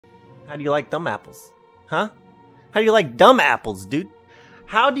How do you like dumb apples? Huh? How do you like dumb apples, dude?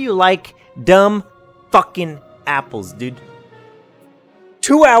 How do you like dumb fucking apples, dude?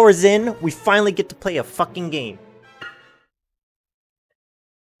 2 hours in, we finally get to play a fucking game.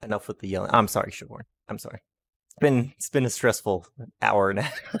 Enough with the yelling. I'm sorry, Siobhan. I'm sorry. It's been a stressful hour and a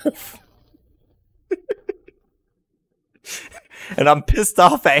half. And I'm pissed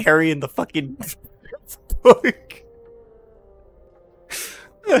off at Harry in the fucking book.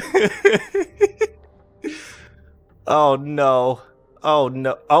 Oh no. Oh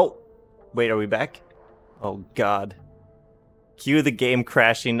no. Oh. Wait, are we back? Oh god. Cue the game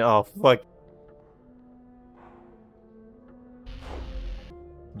crashing. Oh fuck.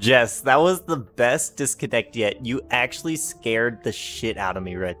 Jess, that was the best disconnect yet. You actually scared the shit out of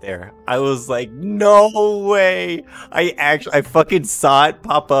me right there. I was like, no way. I fucking saw it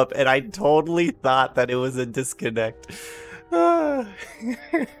pop up and I totally thought that it was a disconnect. The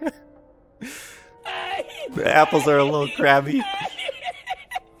apples are a little crabby.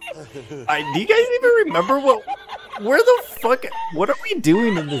 Do you guys even remember where the fuck, what are we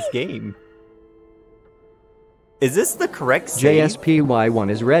doing in this game? Is this the correct save? JSPY1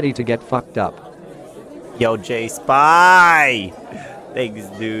 is ready to get fucked up. Yo, J Spy! Thanks,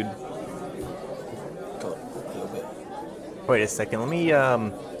 dude. Wait a second, let me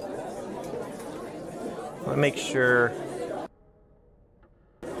make sure.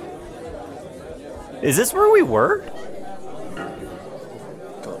 Is this where we were?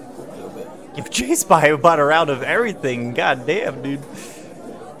 If J Spy bought a round of everything, god damn, dude.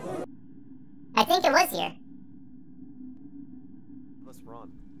 I think it was here.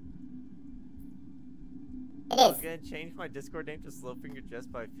 It is. I'm gonna change my Discord name to Slowfinger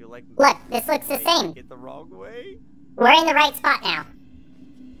just, but I feel like look, this looks the same. Get the wrong way. We're in the right spot now.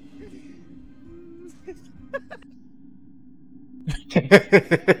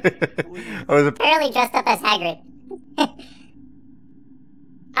 I was apparently dressed up as Hagrid.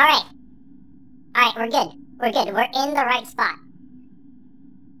 Alright. Alright, we're good. We're good. We're in the right spot.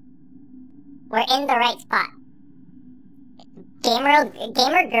 We're in the right spot. Gamer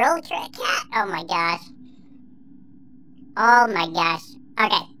girl cat? Oh my gosh. Oh my gosh.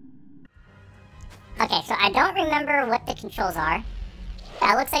 Okay. Okay, so I don't remember what the controls are.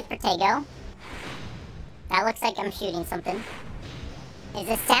 That looks like Protego. That looks like I'm shooting something. Is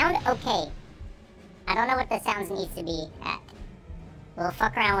the sound okay? I don't know what the sounds needs to be at. We'll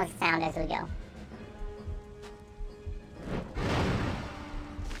fuck around with the sound as we go.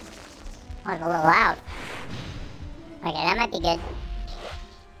 Oh, it's a little loud. Okay, that might be good.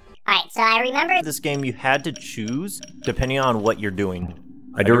 Alright, so I remember this game you had to choose depending on what you're doing.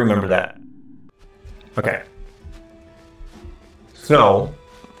 I do remember that. Okay. So,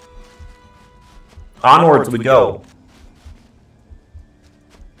 onwards we go.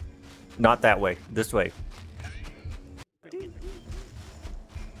 Not that way. This way.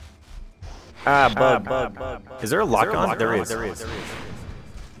 Bug. Is there a lock on? There is.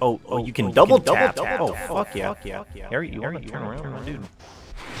 Oh, you can double tap. Oh, fuck yeah. Harry, you want to turn around, my dude?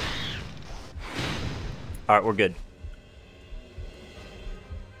 Alright, we're good.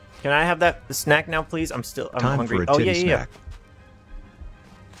 Can I have that snack now, please? I'm hungry. For a titty snack.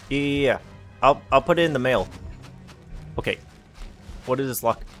 Yeah. I'll put it in the mail. Okay. What is this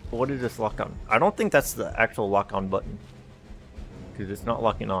lock on? I don't think that's the actual lock on button. Because it's not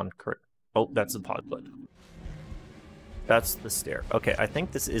locking on. Correct. Oh, that's the pause button. That's the stair. Okay, I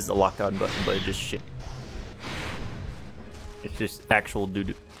think this is the lock on button, but it just shit. It's just actual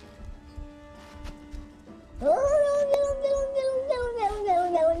doo-doo.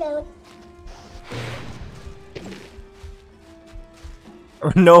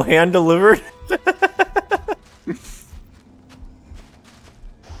 No hand delivered?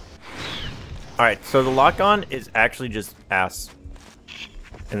 Alright, so the lock-on is actually just ass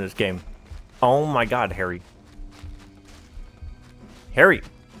in this game. Oh my god, Harry. Harry!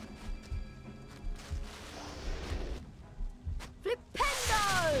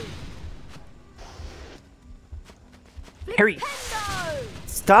 Flipendo! Harry!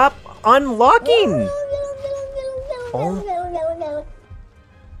 Stop unlocking! Oh.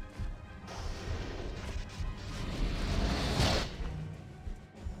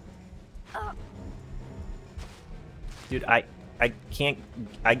 Dude, I can't,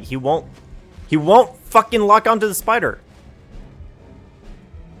 he won't fucking lock onto the spider.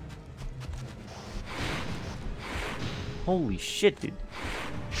 Holy shit, dude.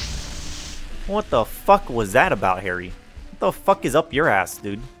 What the fuck was that about, Harry? What the fuck is up your ass,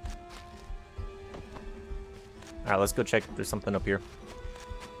 dude? Alright, let's go check if there's something up here.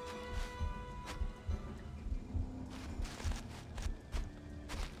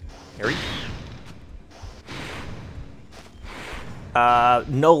 Harry?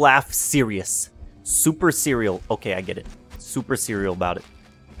 No laugh, serious. Super serial. Okay, I get it. Super serial about it.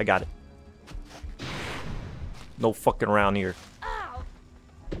 I got it. No fucking around here.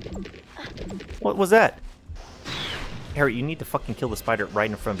 What was that? Harry, you need to fucking kill the spider right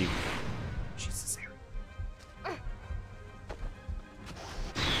in front of you. Jesus, Harry.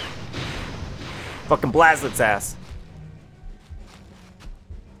 Fucking blast its ass.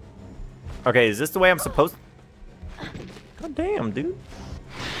 Okay, is this the way I'm supposed to... God damn, dude.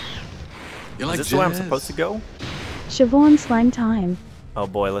 Is this the way I'm supposed to go? Siobhan slime time. Oh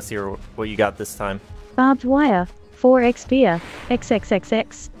boy, let's hear what you got this time. Barbed wire. 4x beer.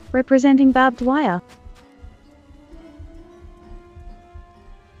 XXXX. Representing barbed wire.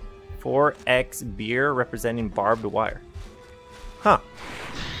 4x beer representing barbed wire. Huh.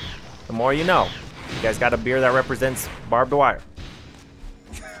 The more you know. You guys got a beer that represents barbed wire.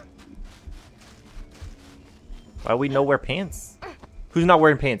 Why we no wear pants? Who's not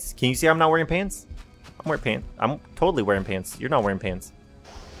wearing pants? Can you see I'm not wearing pants? I'm wearing pants. I'm totally wearing pants. You're not wearing pants.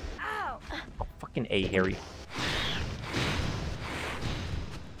 Oh, fucking A, Harry.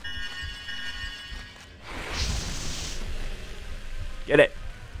 Get it.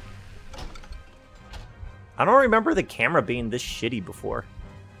 I don't remember the camera being this shitty before.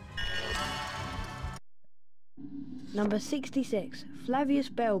 Number 66, Flavius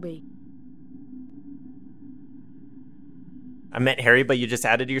Belby. I meant Harry, but you just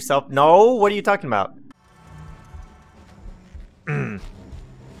added to yourself? No, what are you talking about? I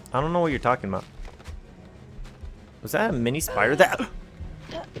don't know what you're talking about. Was that a mini spider that...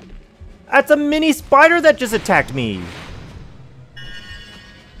 That's a mini spider that just attacked me!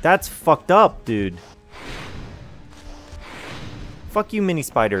 That's fucked up, dude. Fuck you, mini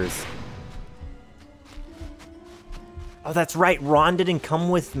spiders. Oh, that's right. Ron didn't come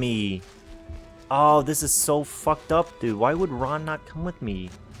with me. Oh, this is so fucked up, dude. Why would Ron not come with me?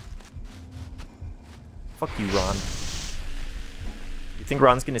 Fuck you, Ron. You think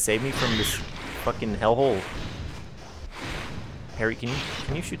Ron's gonna save me from this fucking hellhole? Harry, can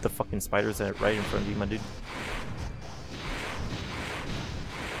you shoot the fucking spiders that are right in front of you, my dude?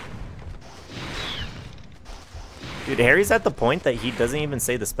 Dude, Harry's at the point that he doesn't even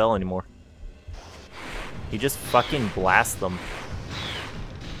say the spell anymore. He just fucking blasts them.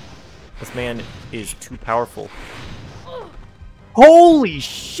 This man is too powerful. Holy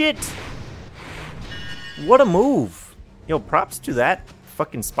shit! What a move! Yo, props to that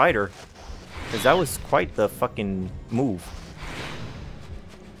fucking spider. Because that was quite the fucking move.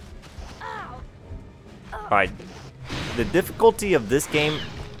 Alright. The difficulty of this game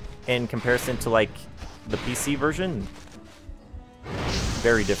in comparison to, like, the PC version,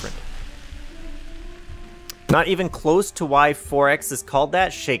 very different. Not even close to why 4X is called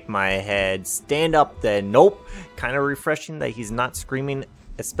that. Shake my head. Stand up then. Nope. Kind of refreshing that he's not screaming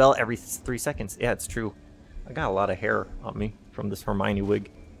a spell every 3 seconds. Yeah, it's true. I got a lot of hair on me from this Hermione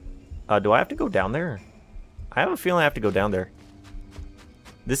wig. Do I have to go down there? I have a feeling I have to go down there.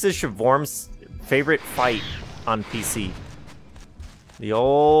 This is Siobhan's favorite fight on PC. The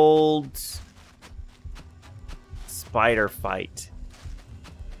old spider fight.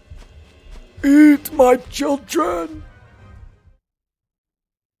 Eat my children!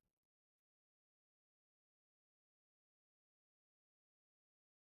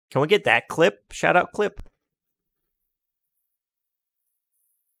 Can we get that clip? Shout out clip.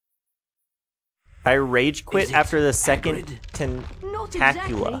 I rage quit after the second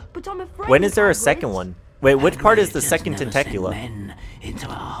tentacula. Exactly, when is there a second one? Wait, which part is the second tentacula? Men into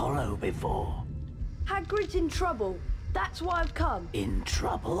a hollow before. Hagrid's in trouble. That's why I've come. In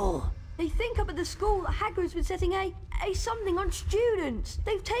trouble? They think up at the school that Hagrid's been setting a something on students.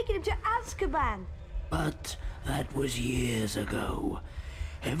 They've taken him to Azkaban. But that was years ago.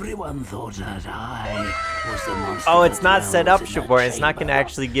 Everyone thought that I was the monster. Oh, it's not that set up, dwells in that Shabor. It's not going to chamber.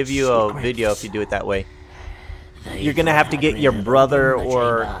 actually give you a video if you do it that way. They You're going to have to get your grabbed brother him in the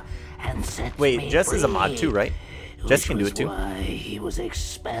or... chamber and set Wait, me Jess is a mod free, too, right? Jess which can do was it too. Why he was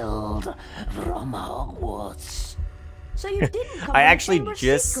expelled from Hogwarts. So you didn't come I from the actually Chamber of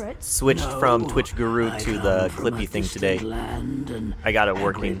just Secrets? switched from No, Twitch Guru I to come the from a Clippy thing distant today. land, and I got it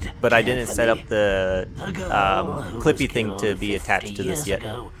working, Hagrid but I didn't set up the the girl who was Clippy thing to killed be attached 50 to this years yet.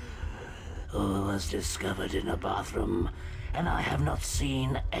 ago, who was discovered in a bathroom, and I have not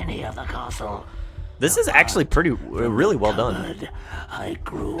seen any of the castle. This is actually pretty, really well done. Cupboard I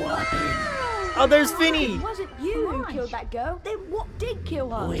grew up in. Oh, there's Finny! It wasn't you who killed that girl. Then what did kill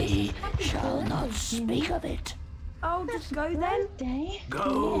her? We shall not speak of it. I'll just go then.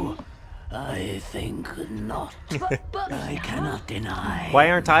 Go, I think not. But I cannot deny. Why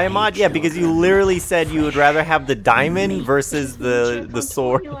aren't I a mod? Yeah, because you literally said you would rather have the diamond versus the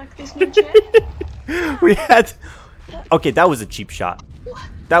sword. You like this new chair? We had... Okay, that was a cheap shot.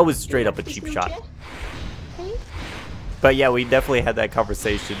 That was straight up a cheap shot. Hey? But yeah, we definitely had that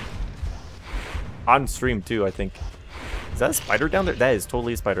conversation. On stream too, I think. Is that a spider down there? That is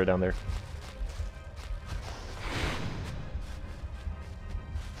totally a spider down there.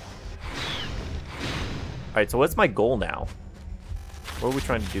 Alright, so what's my goal now? What are we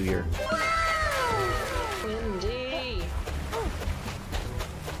trying to do here? Windy.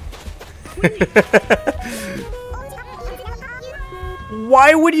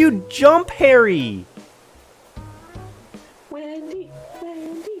 Why would you jump, Harry? Wendy,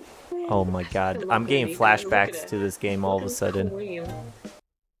 Wendy, Wendy. Oh my god, Look I'm at getting me, look at flashbacks it. to this game all of a Look at sudden. Queen.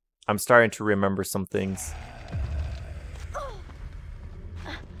 I'm starting to remember some things.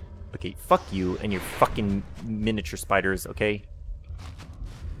 Okay, fuck you and your fucking miniature spiders, okay?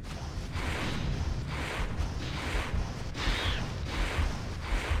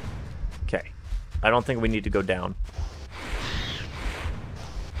 Okay. I don't think we need to go down.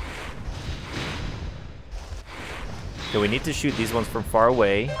 Okay, we need to shoot these ones from far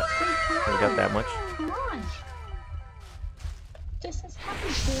away. We got that much. Come on. This is happy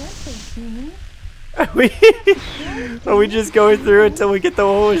Are we just going through until we get the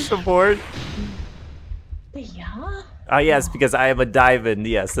whole support? Yeah. Ah, yes, because I am a diamond.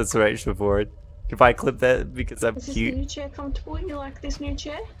 Yes, that's right, Shavord. If I clip that because I'm Is this cute. new chair comfortable? You like this new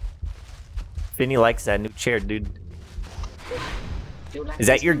chair? Finny likes that new chair, dude. Do you like Is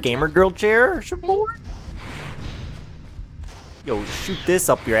that this your new gamer chair? girl chair, Shavord? Yo, shoot this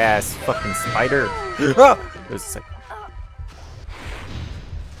up your ass, fucking spider. Ah! There's a second.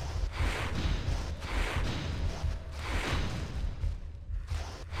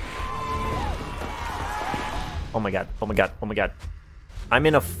 Oh my god, oh my god, oh my god. I'm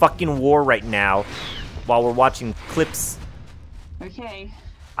in a fucking war right now while we're watching clips. Okay.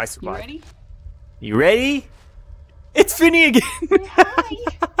 I You survived. ready? You ready? It's Finny again! Say hi.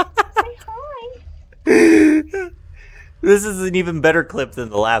 Say hi. This is an even better clip than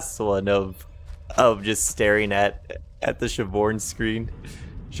the last one of just staring at the Shavorn screen.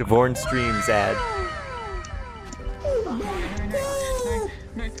 Shavorn streams ad.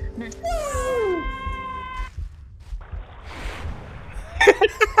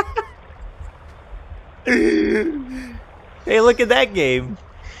 Hey, look at that game.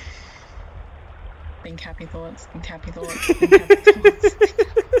 Think happy thoughts. Think happy thoughts. Think happy thoughts.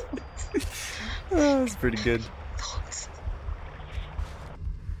 Oh, that's pretty good. Thoughts.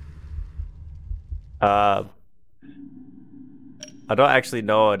 I don't actually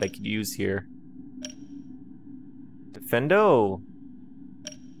know what I could use here. Defendo.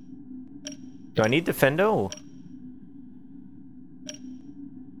 Do I need Defendo?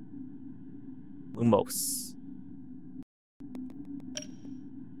 Lumos.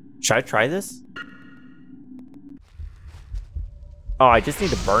 Should I try this? Oh, I just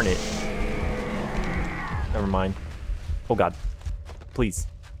need to burn it. Never mind. Oh god. Please.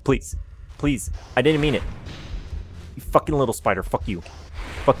 Please. Please. I didn't mean it. You fucking little spider. Fuck you.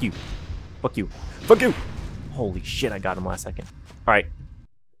 Fuck you. Fuck you. Fuck you! Holy shit, I got him last second. Alright.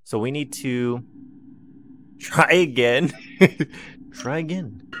 So we need to try again. Try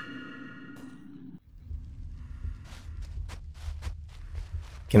again.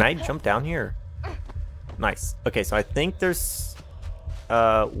 Can I jump down here? Nice. Okay, so I think there's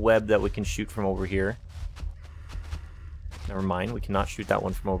a web that we can shoot from over here. Never mind, we cannot shoot that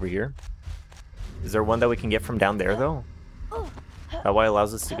one from over here. Is there one that we can get from down there, though? That way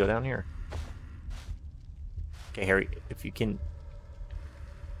allows us to go down here. Okay, Harry, if you can...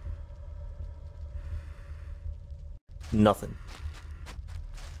 Nothing.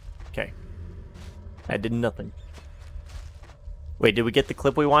 Okay. I did nothing. Wait, did we get the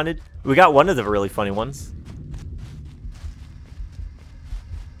clip we wanted? We got one of the really funny ones.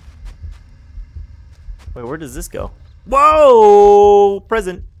 Wait, where does this go? Whoa!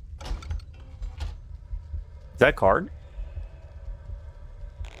 Present. Is that a card?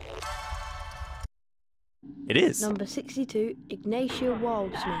 It is. Number 62, Ignatia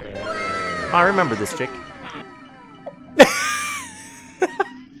Wildsmith. I remember this chick.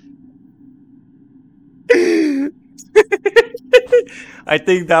 I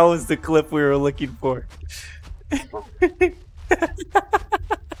think that was the clip we were looking for.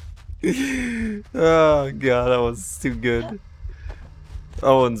 Oh god, that was too good.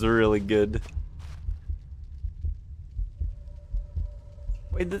 That one's really good.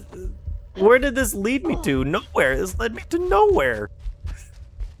 Wait, where did this lead me to? Nowhere. This led me to nowhere.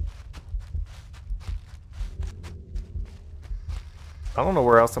 I don't know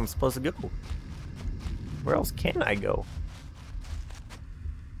where else I'm supposed to go. Where else can I go?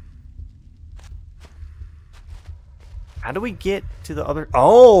 How do we get to the other...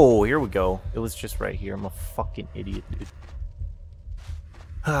 Oh, here we go. It was just right here. I'm a fucking idiot, dude.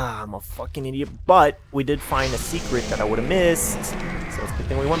 I'm a fucking idiot. But we did find a secret that I would have missed. So it's a good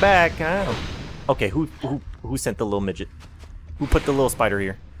thing we went back. Okay, who sent the little midget? Who put the little spider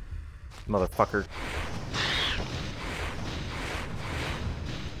here? Motherfucker.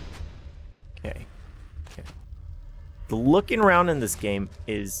 Okay. Okay. The looking around in this game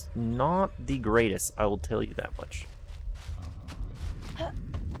is not the greatest, I will tell you that much.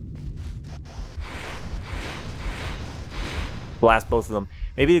 Blast both of them.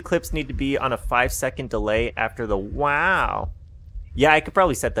 Maybe the clips need to be on a 5-second delay after the wow. Yeah, I could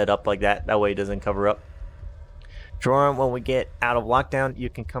probably set that up like that. That way it doesn't cover up. Jordan, when we get out of lockdown, you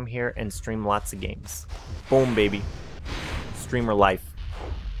can come here and stream lots of games. Boom, baby. Streamer life.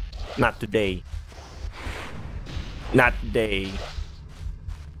 Not today. Not today.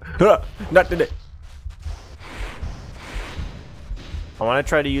 Not today. I want to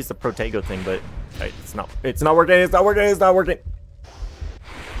try to use the Protego thing, but it's not working. It's not working. It's not working.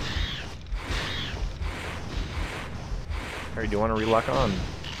 Harry, do you want to relock on?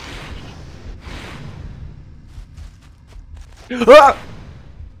 Ah!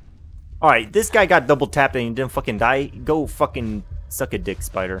 Alright, this guy got double tapped and he didn't fucking die. Go fucking suck a dick,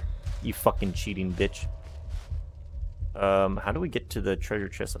 spider. You fucking cheating bitch. How do we get to the treasure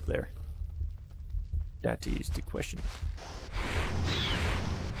chest up there? That is the question.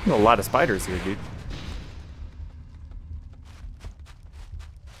 A lot of spiders here, dude.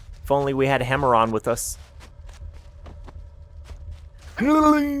 If only we had Hammer-On with us.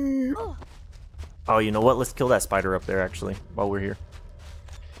 Oh, you know what? Let's kill that spider up there, actually, while we're here.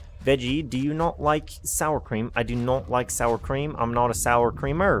 Veggie, do you not like sour cream? I do not like sour cream. I'm not a sour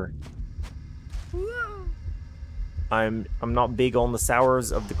creamer. I'm not big on the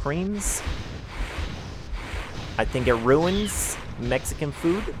sours of the creams. I think it ruins Mexican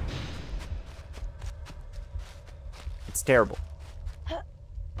food. It's terrible.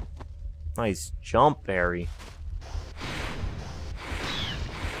 Nice jump, Harry.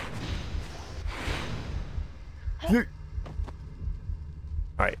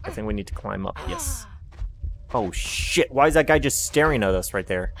 Alright, I think we need to climb up. Yes. Oh shit, why is that guy just staring at us right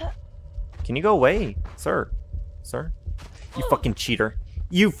there? Can you go away, sir? Sir? You fucking cheater.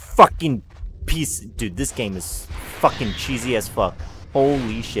 You fucking piece. Dude, this game is fucking cheesy as fuck.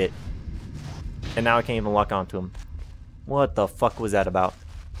 Holy shit. And now I can't even lock onto him. What the fuck was that about?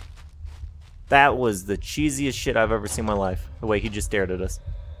 That was the cheesiest shit I've ever seen in my life. The way he just stared at us.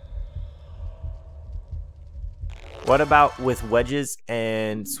 What about with wedges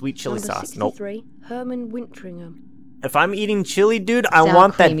and sweet chili sauce? Nope. Herman Wintringham. If I'm eating chili, dude, I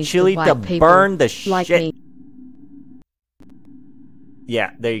want that chili to burn the shit.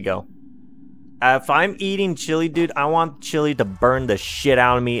 Yeah, there you go. If I'm eating chili, dude, I want chili to burn the shit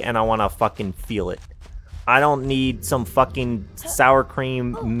out of me and I want to fucking feel it. I don't need some fucking sour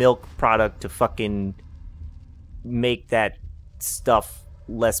cream milk product to fucking make that stuff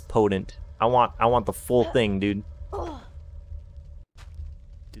less potent. I want the full thing, dude.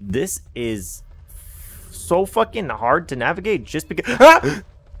 This is so fucking hard to navigate just because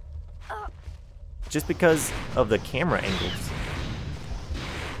just because of the camera angles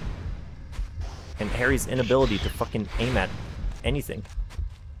and Harry's inability to fucking aim at anything.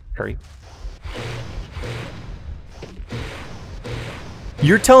 Harry,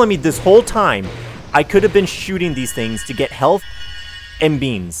 you're telling me this whole time I could have been shooting these things to get health and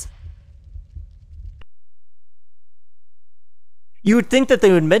beans? You would think that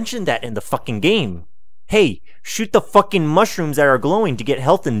they would mention that in the fucking game. Hey, shoot the fucking mushrooms that are glowing to get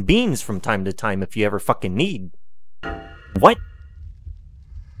health and beans from time to time if you ever fucking need. What?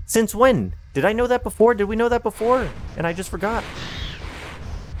 Since when? Did I know that before? Did we know that before? And I just forgot.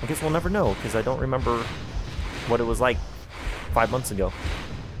 I guess we'll never know, because I don't remember what it was like 5 months ago.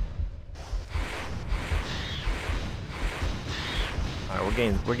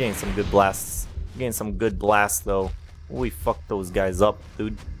 Alright, we're getting some good blasts. We're getting some good blasts though. We fucked those guys up,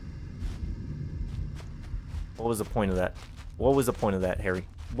 dude. What was the point of that? What was the point of that, Harry?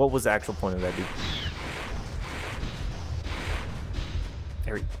 What was the actual point of that, dude?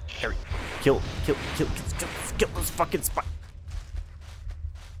 Harry, kill those fucking spy.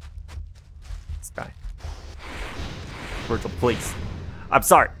 This guy. Virtual, please. I'm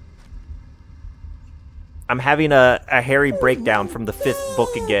sorry. I'm having a Harry breakdown from the 5th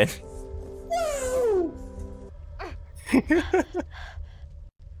book again.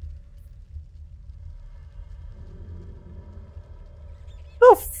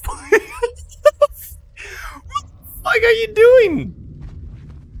 the fuck? What the fuck are you doing?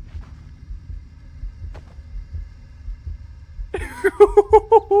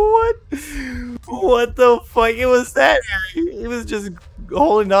 What? What the fuck? It was that, Harry. He was just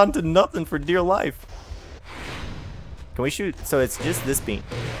holding on to nothing for dear life. Can we shoot? So it's just this bean.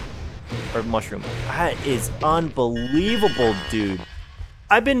 Or mushroom. That is unbelievable, dude.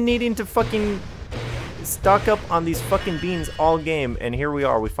 I've been needing to fucking stock up on these fucking beans all game, and here we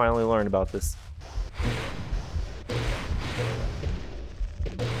are. We finally learned about this.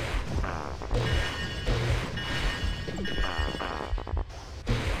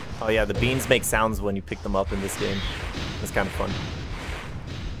 Oh yeah, the beans make sounds when you pick them up in this game. It's kind of fun.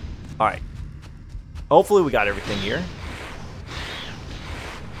 Alright. Hopefully we got everything here.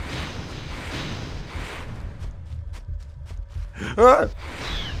 Ah!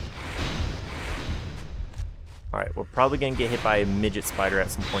 Alright, we're probably gonna get hit by a midget spider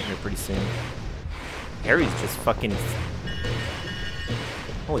at some point here pretty soon. Harry's just fucking...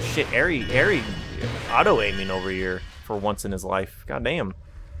 Holy shit, Harry auto-aiming over here for once in his life. God damn.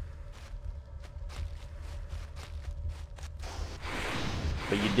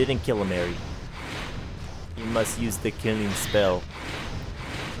 But you didn't kill him, Harry. You must use the killing spell.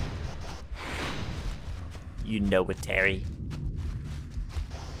 You know it, Harry.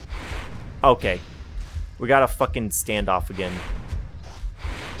 Okay. We got a fucking standoff again.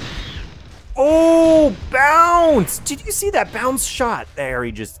 Oh, bounce! Did you see that bounce shot that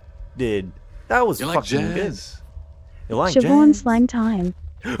Harry just did? That was fucking good. You like Siobhan jazz? slang time.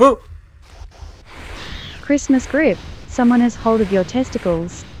 Oh! Christmas grip. Someone has hold of your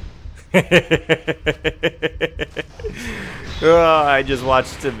testicles. Oh, I just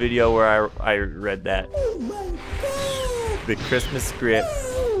watched a video where I read that. The Christmas script.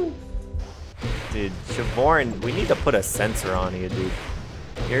 Dude, Siobhan, we need to put a sensor on you, dude.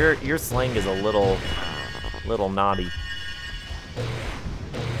 Your slang is a little naughty.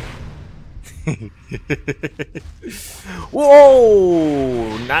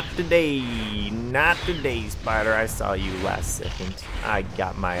 Whoa! Not today. Not today, Spider. I saw you last second. I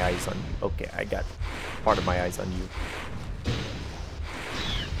got my eyes on you. Okay, I got part of my eyes on you.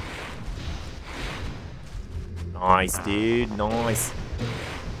 Nice, dude. Nice.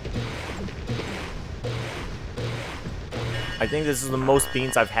 I think this is the most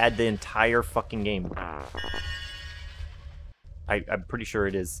beans I've had the entire fucking game. I'm pretty sure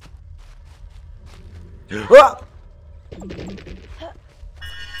it is. Ah! Give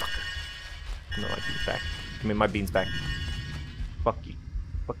me my beans back. Give me my beans back. Fuck you.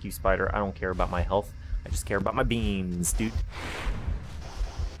 Fuck you, Spider. I don't care about my health. I just care about my beans, dude.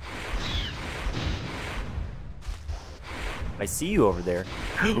 I see you over there.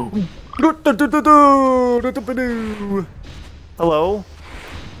 Hello?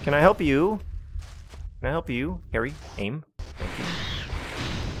 Can I help you? Can I help you? Harry, aim. Thank you.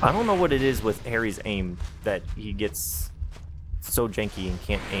 I don't know what it is with Harry's aim that he gets so janky and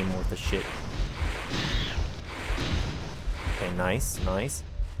can't aim worth a shit. Okay, nice, nice.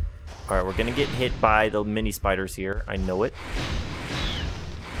 Alright, we're gonna get hit by the mini spiders here. I know it.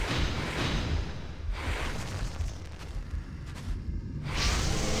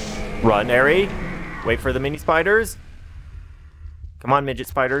 Run, Harry. Wait for the mini spiders. Come on, midget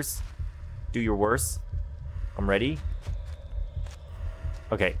spiders. Do your worst. I'm ready.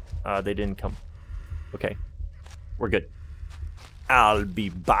 Okay, they didn't come. Okay, we're good. I'll be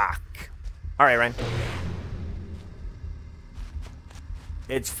back. All right, Ryan.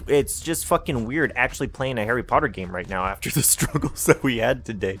 It's just fucking weird actually playing a Harry Potter game right now after the struggles that we had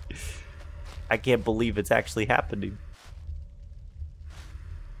today. I can't believe it's actually happening.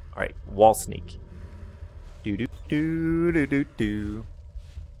 All right, wall sneak. Do do do do do do.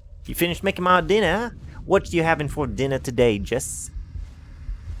 You finished making my dinner? What you having for dinner today, Jess?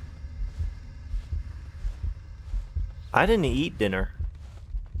 I didn't eat dinner.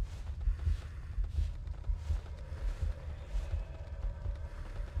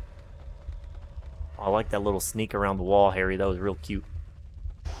 I like that little sneak around the wall, Harry. That was real cute.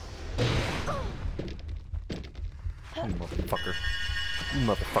 You motherfucker. You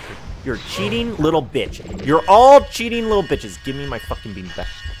motherfucker. You're a cheating little bitch. You're all cheating little bitches. Give me my fucking beans back.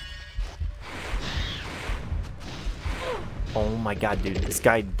 Oh my god, dude. This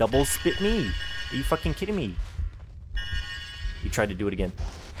guy double spit me. Are you fucking kidding me? He tried to do it again.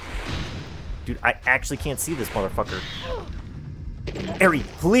 Dude, I actually can't see this motherfucker. Harry,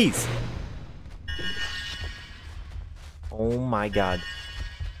 please. Oh my god.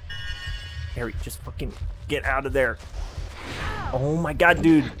 Harry, just fucking get out of there. Oh my god,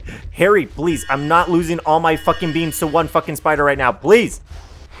 dude. Harry, please. I'm not losing all my fucking beans to one fucking spider right now. Please.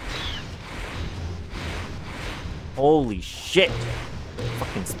 Holy shit.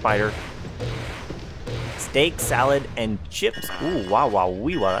 Fucking spider. Steak, salad, and chips. Ooh, wow, wow,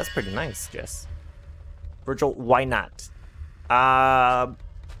 wee, wow. That's pretty nice, Jess. Virgil, why not? I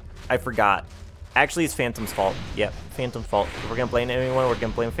forgot. Actually, it's Phantom's fault. Yep, Phantom's fault. If we're gonna blame anyone, we're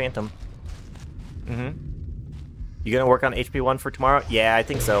gonna blame Phantom. You gonna work on HP1 for tomorrow? Yeah, I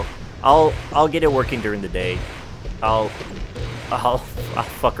think so. I'll get it working during the day. I'll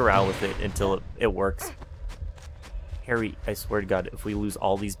fuck around with it until it works. Harry, I swear to God, if we lose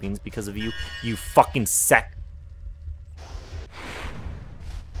all these beans because of you, you fucking sack.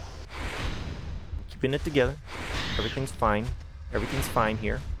 Keeping it together. Everything's fine. Everything's fine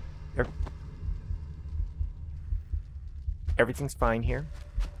here. Everything's fine here.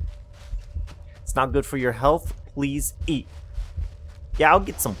 It's not good for your health. Please eat. Yeah, I'll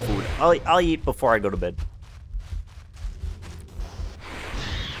get some food. I'll eat before I go to bed.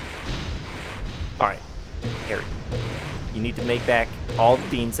 Alright, Harry. You need to make back all the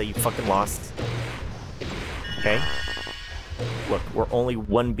beans that you fucking lost. Okay? Look, we're only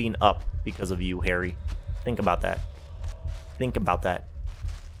one bean up because of you, Harry. Think about that. Think about that.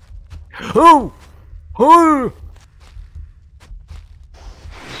 Oh! Oh!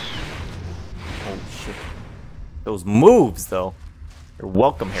 Holy shit. Those moves, though. You're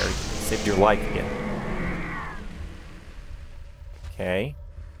welcome, Harry. Saved your life again. Okay.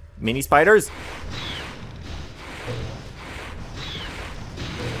 Mini spiders.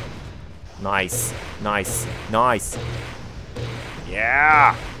 Nice. Nice. Nice.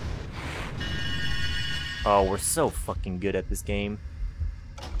 Yeah! Oh, we're so fucking good at this game.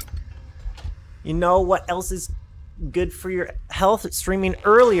 You know what else is good for your health? Streaming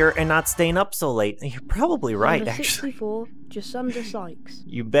earlier and not staying up so late. You're probably right, Number actually. 64, just some dislikes.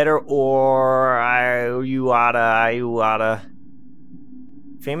 You better or you oughta.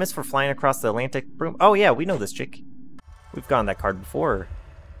 Famous for flying across the Atlantic broom. Oh yeah, we know this chick. We've gotten that card before.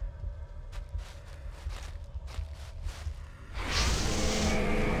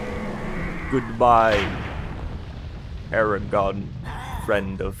 Goodbye, Aragon,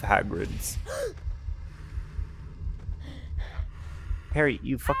 friend of Hagrid's. Harry,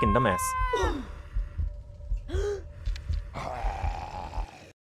 you fucking dumbass.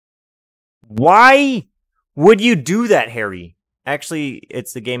 Why would you do that, Harry? Actually,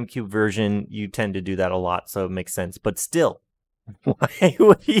 it's the GameCube version. You tend to do that a lot, so it makes sense. But still, why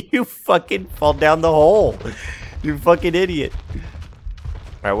would you fucking fall down the hole? You fucking idiot.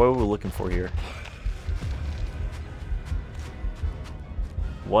 Alright, what are we looking for here?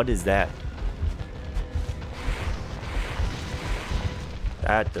 What is that?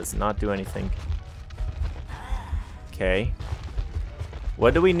 That does not do anything. Okay.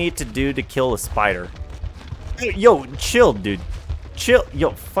 What do we need to do to kill a spider? Yo, chill, dude. Chill.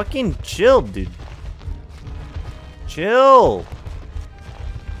 Yo, fucking chill, dude. Chill.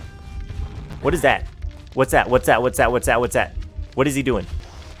 What is that? What's that? What's that? What's that? What's that? What's that? What is he doing?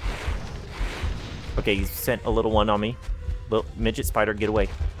 Okay, he sent a little one on me. Little midget spider, get away.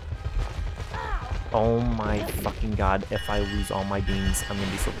 Oh my fucking god, if I lose all my beans, I'm gonna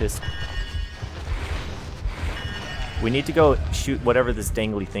be so pissed. We need to go shoot whatever this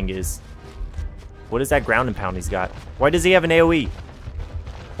dangly thing is. What is that ground and pound he's got? Why does he have an AoE?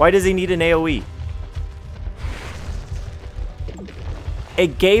 Why does he need an AoE?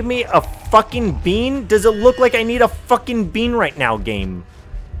 It gave me a fucking bean? Does it look like I need a fucking bean right now, game?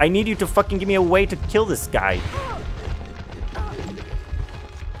 I need you to fucking give me a way to kill this guy.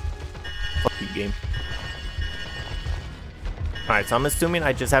 Fuck you, game. Alright, so I'm assuming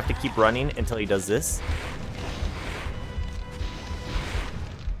I just have to keep running until he does this.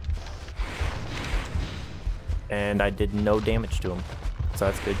 And I did no damage to him. So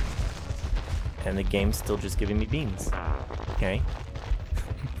that's good. And the game's still just giving me beans. Okay.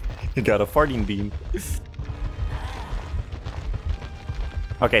 You got a farting bean.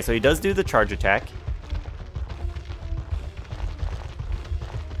 Okay, so he does do the charge attack.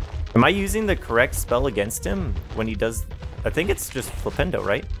 Am I using the correct spell against him when he does... I think it's just Flipendo,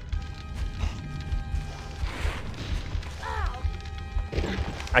 right?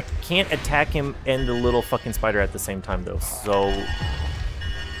 I can't attack him and the little fucking spider at the same time, though, so...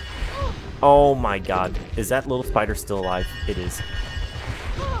 Oh my god. Is that little spider still alive? It is.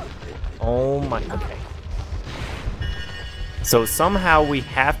 Oh my... Okay. So somehow we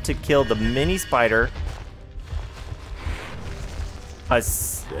have to kill the mini spider a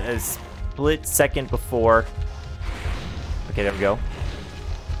split second before. Okay, there we go.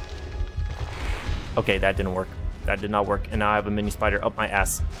 Okay, that didn't work. that did not work. And now I have a mini spider up my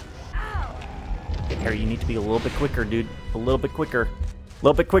ass. Harry, you need to be a little bit quicker, dude. A little bit quicker. A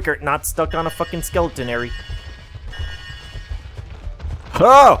little bit quicker. Not stuck on a fucking skeleton, Harry.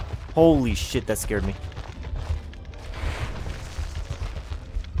 Oh! Holy shit, that scared me.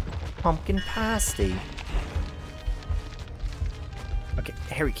 Pumpkin pasty. Okay,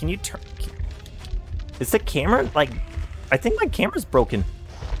 Harry, can you turn... Is the camera, like... I think my camera's broken.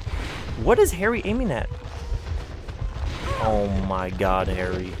 What is Harry aiming at? Oh my god,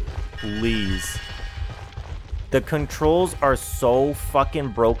 Harry. Please. The controls are so fucking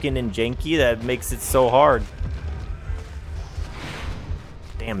broken and janky that it makes it so hard.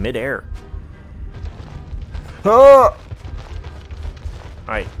 Damn, midair. Oh!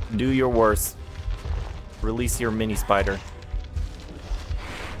 Alright, do your worst. Release your mini spider.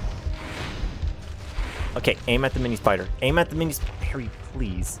 Okay, aim at the mini spider. Aim at the mini spider. Harry,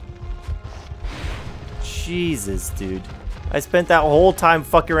 please. Jesus, dude. I spent that whole time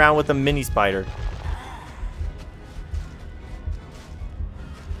fucking around with a mini spider.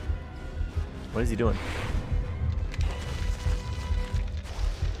 What is he doing?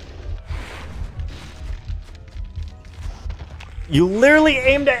 You literally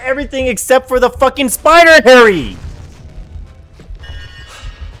aimed at everything except for the fucking spider, Harry!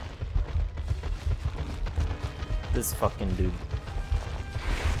 This fucking dude.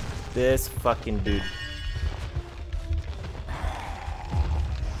 This fucking dude.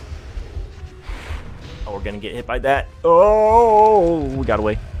 Oh, we're gonna get hit by that. Oh, we got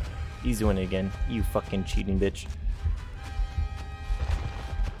away. He's doing it again. You fucking cheating bitch.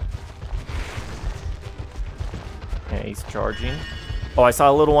 Okay, he's charging. Oh, I saw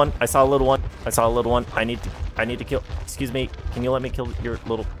a little one. I saw a little one. I saw a little one. I need to kill. Excuse me. Can you let me kill your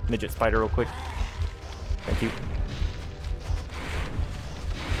little midget spider real quick? Thank you.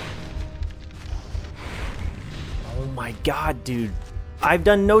 Oh my god, dude. I've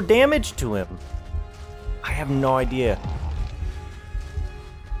done no damage to him. I have no idea.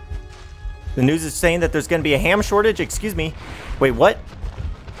 The news is saying that there's going to be a ham shortage. Excuse me. Wait, what?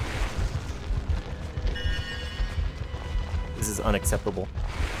 This is unacceptable.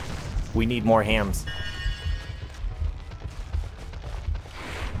 We need more hams.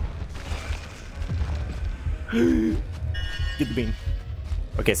 Get the bean.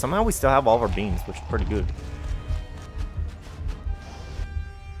 Okay, somehow we still have all of our beans, which is pretty good.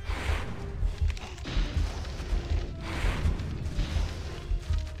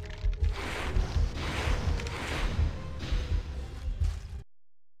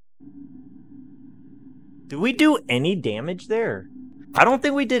 Did we do any damage there? I don't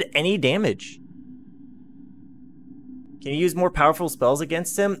think we did any damage. Can you use more powerful spells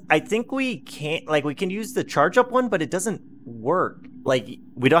against him? I think we can't, like, we can use the charge up one, but it doesn't work. Like,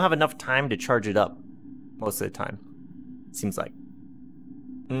 we don't have enough time to charge it up most of the time. Seems like.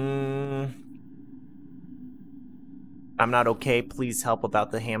 I'm not okay. Please help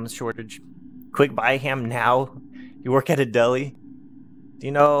about the ham shortage. Quick buy ham now. You work at a deli. Do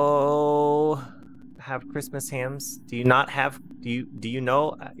you know have Christmas hams? Do you not have do you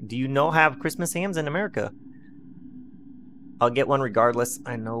know have Christmas hams in America? I'll get one regardless.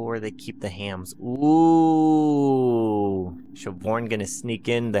 I know where they keep the hams. Ooh. Siobhan gonna sneak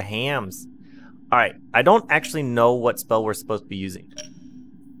in the hams. Alright, I don't actually know what spell we're supposed to be using.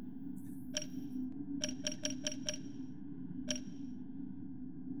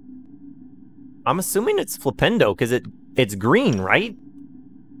 I'm assuming it's Flipendo, because it's green, right?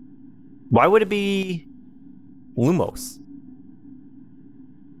 Why would it be Lumos?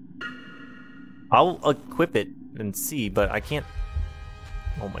 I'll equip it and see, but I can't.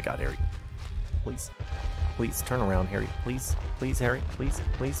 Oh my god, Harry. Please. Please, turn around, Harry. Please. Please, Harry. Please.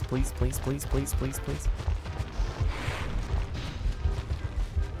 Please, please, please, please, please, please, please.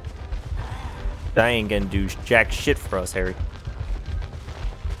 That ain't gonna do jack shit for us, Harry.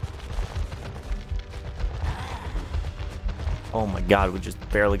 Oh my god, we just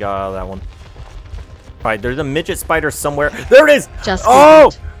barely got out of that one. Alright, there's a midget spider somewhere. There it is! Just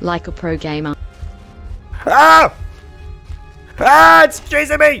oh! like a pro gamer. Ah! Ah, it's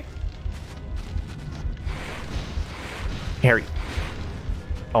chasing me! Harry.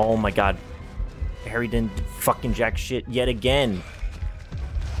 Oh my god. Harry didn't do fucking jack shit yet again.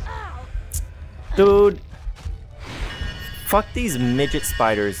 Dude. Fuck these midget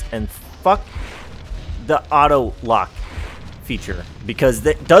spiders and fuck the auto lock feature, because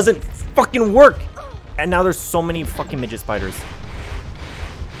that doesn't fucking work. And now there's so many fucking midget spiders.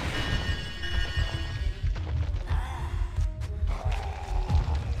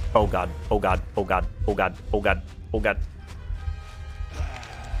 Oh god, oh god, oh god, oh god, oh god, oh god.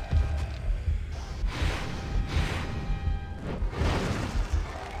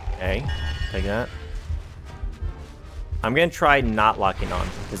 Okay, take that. I'm gonna try not locking on,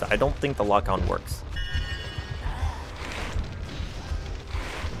 because I don't think the lock-on works.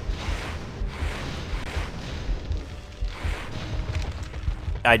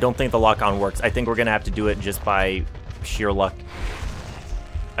 I don't think the lock-on works. I think we're gonna have to do it just by sheer luck.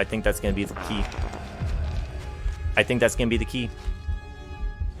 I think that's gonna be the key. I think that's gonna be the key.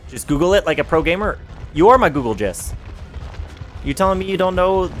 Just Google it like a pro gamer. You are my Google Jess. You telling me you don't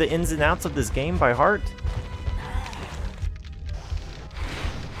know the ins and outs of this game by heart?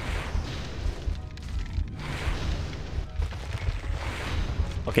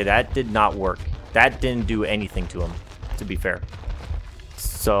 Okay, that did not work. That didn't do anything to him, to be fair.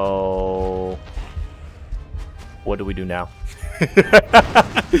 So, what do we do now?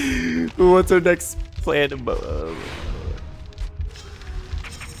 What's our next plan?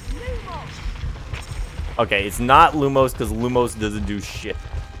 Okay, it's not Lumos because Lumos doesn't do shit.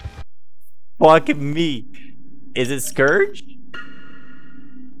 Fuck me. Is it Scourge?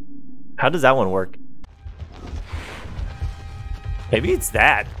 How does that one work? Maybe it's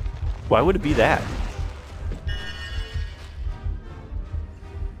that. Why would it be that?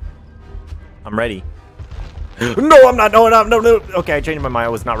 I'm ready. No, I'm not. No, no, no, no. Okay, I changed my mind. I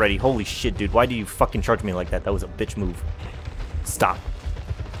was not ready. Holy shit, dude. Why do you fucking charge me like that? That was a bitch move. Stop.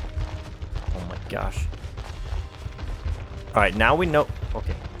 Oh my gosh. Alright, now we know.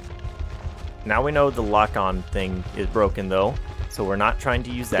 Okay. Now we know the lock-on thing is broken, though. So we're not trying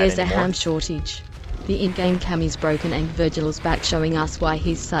to use that There's anymore. a ham shortage. The in-game cam is broken and Virgil's back showing us why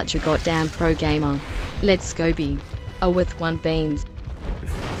he's such a goddamn pro gamer. Let's go be. Oh, with one beans.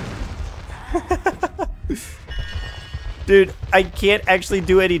 Dude, I can't actually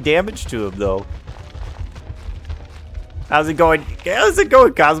do any damage to him, though. How's it going? How's it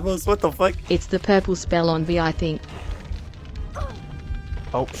going, Cosmos? What the fuck? It's the purple spell on B, I think.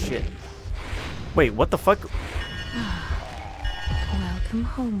 Oh, shit. Wait, what the fuck? Welcome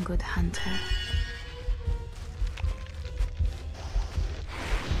home, good hunter.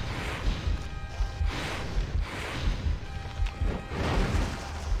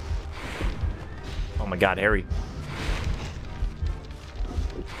 Oh my god, Harry.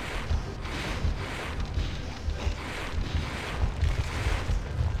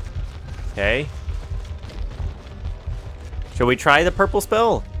 Okay. Shall we try the purple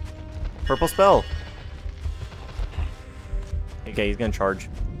spell? Purple spell. Okay, he's gonna charge.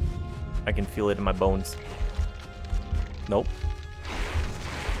 I can feel it in my bones. Nope.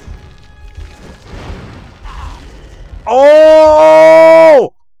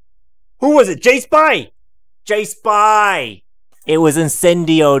 Oh! Who was it? J-Spy! J-Spy! It was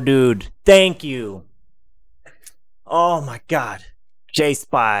Incendio, dude. Thank you. Oh my god.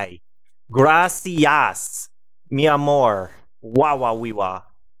 J-Spy. Gracias. Mi amor. Wawa wiwa.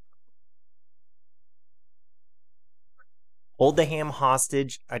 Hold the ham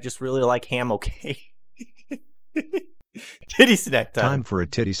hostage. I just really like ham, okay? Titty snack time. Time for a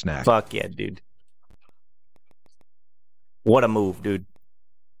titty snack. Fuck yeah, dude. What a move, dude.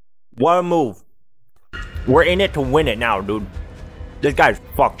 What a move. We're in it to win it now, dude. This guy's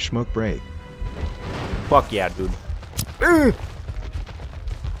fucked. Smoke break. Fuck yeah, dude.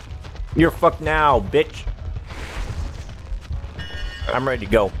 You're fucked now, bitch. I'm ready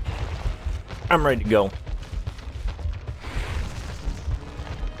to go. I'm ready to go.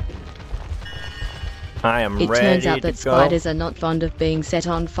 I am ready to go. It turns out that spiders are not fond of being set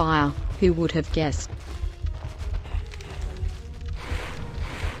on fire. Who would have guessed?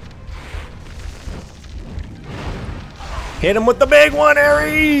 Hit him with the big one,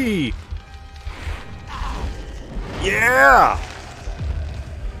 Harry! Yeah!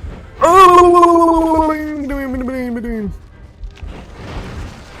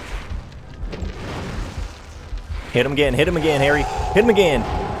 Hit him again, Harry. Hit him again.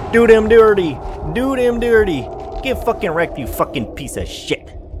 Do them dirty. Do them dirty. Get fucking wrecked, you fucking piece of shit.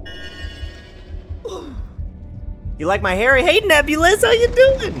 You like my Harry? Hey, Nebulous, how you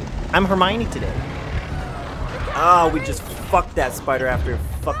doing? I'm Hermione today. Oh, we just fucked that spider after it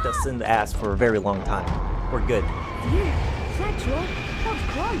fucked us in the ass for a very long time. We're good. Yeah, thanks, Rob. That was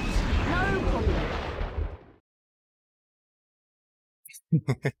close. No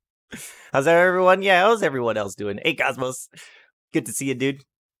problem. How's everyone? Yeah, how's everyone else doing? Hey, Cosmos. Good to see you, dude.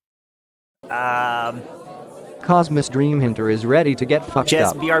 Cosmos Dream Hunter is ready to get fucked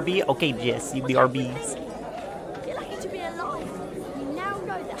Jess up. BRB? Okay, Jess, you BRBs. You're lucky to be alive. You now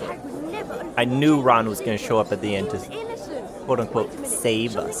know that Hagrid never... I knew Ron was going to show up at the end to, innocent. quote-unquote,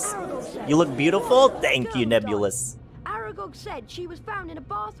 save us. You look beautiful? Thank you, Nebulous. Aragog said she was found in a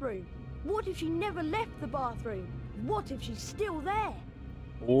bathroom. What if she never left the bathroom? What if she's still there?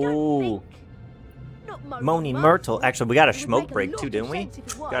 Ooh. Moni Myrtle. Actually, we got a smoke break too, didn't we?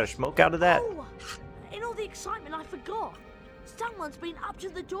 Got a smoke out of that. Oh, in all the excitement, I forgot. Someone's been up to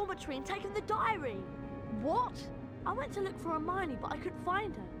the dormitory and taken the diary. What? I went to look for Hermione, but I couldn't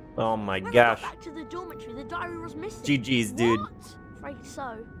find her. Oh my When gosh. I got back to the dormitory, the diary was missing. GG's, dude. What? Afraid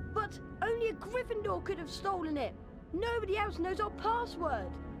so. But only a Gryffindor could have stolen it. Nobody else knows our password.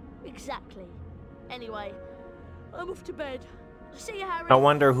 Exactly. Anyway, I'm off to bed. See you, Harry. I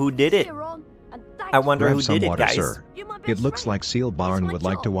wonder who did it. See you, Ron. And thanks I wonder Grab who some did it, water, guys. sir. You're my best It looks friend. like Seal Barn my would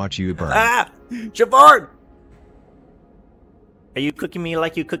like to job. watch you burn. Ah! Javard! Are you cooking me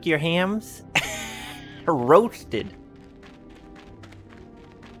like you cook your hams? Roasted.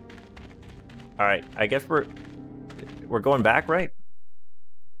 Alright, I guess we're going back, right?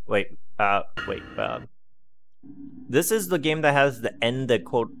 Wait, this is the game that has the end, the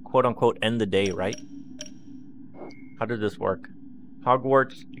quote unquote end the day, right? How did this work?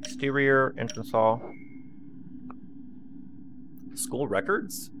 Hogwarts, exterior, entrance hall. School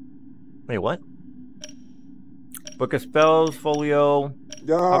records? Wait, what? Book of Spells, Folio,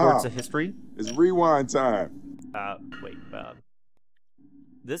 Hogwarts of History. It's rewind time.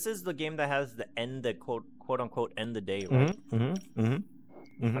 This is the game that has the end, the quote unquote end the day, right?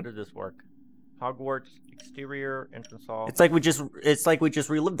 How did this work? Hogwarts, exterior, entrance hall. It's like we just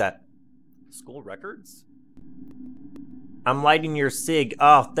relived that. School records? I'm lighting your cig.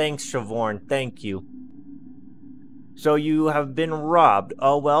 Oh, thanks, Siobhan. Thank you. So you have been robbed.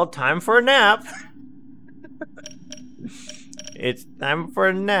 Oh, well, time for a nap. It's time for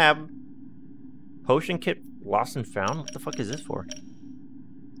a nap. Potion kit lost and found? What the fuck is this for?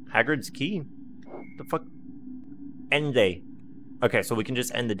 Hagrid's key? What the fuck? End day. Okay, so we can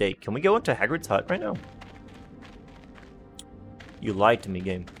just end the day. Can we go into Hagrid's hut right now? You lied to me,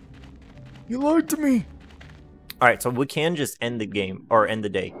 game. You lied to me. Alright, so we can just end the game, or end the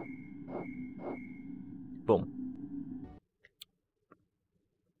day. Boom.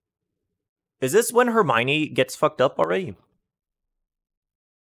 Is this when Hermione gets fucked up already?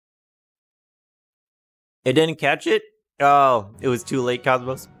 It didn't catch it? Oh, it was too late,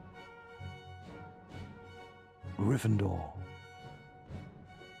 Cosmos. Gryffindor.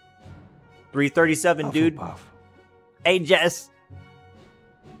 337, dude. Hufflepuff. Hey, Jess.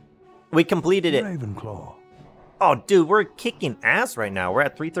 We completed it. Ravenclaw. Oh, dude, we're kicking ass right now. We're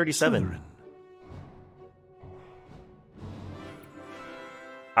at 337. Slytherin.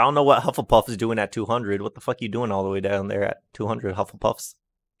 I don't know what Hufflepuff is doing at 200. What the fuck are you doing all the way down there at 200, Hufflepuffs?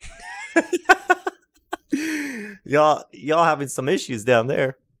 y'all having some issues down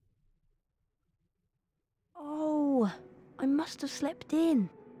there. Oh, I must have slept in.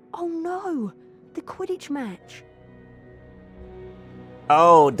 Oh no, the Quidditch match.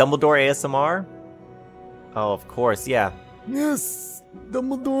 Oh, Dumbledore ASMR? Oh, of course, yeah. Yes,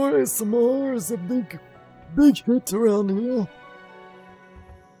 Dumbledore ASMR is a big hit around here.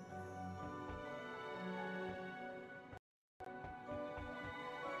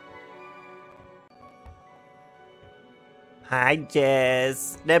 Hi,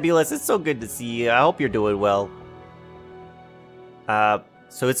 Jess. Nebulous, it's so good to see you. I hope you're doing well.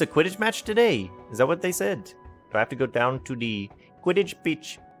 So it's a Quidditch match today. Is that what they said? Do I have to go down to the Quidditch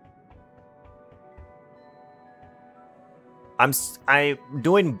pitch? I'm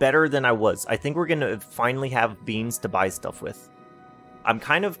doing better than I was. I think we're gonna finally have beans to buy stuff with. I'm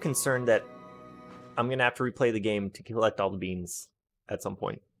kind of concerned that I'm gonna have to replay the game to collect all the beans at some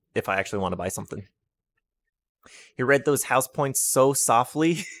point if I actually want to buy something. He read those house points so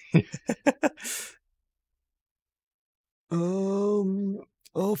softly.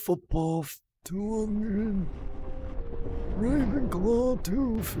 Hufflepuff 200, Ravenclaw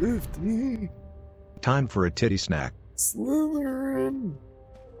 250, Time for a titty snack. Slytherin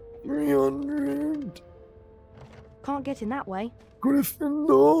 300, Can't get in that way.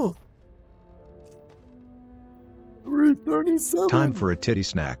 Gryffindor 337. Time for a titty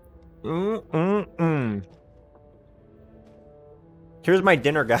snack. Here's my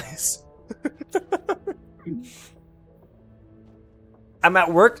dinner, guys. I'm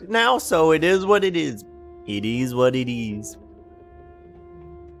at work now, so it is what it is. It is what it is.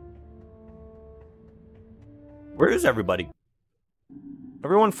 Where is everybody?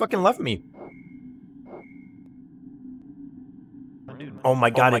 Everyone fucking left me. Oh my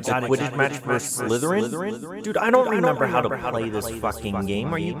god, it's a Quidditch match versus Slytherin? Dude, I don't remember how to play this fucking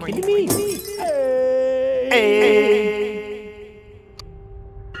game. Are you kidding me? Hey.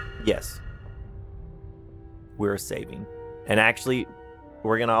 Yes. We're saving. And actually,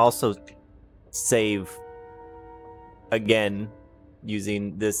 we're gonna also save again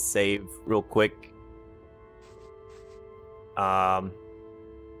using this save real quick.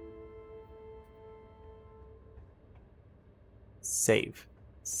 Save.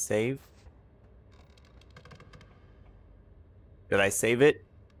 Save. Did I save it?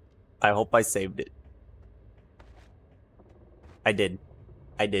 I hope I saved it. I did.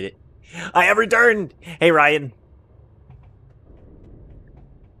 I did it. I have returned! Hey, Ryan.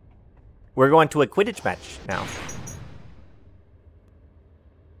 We're going to a Quidditch match now.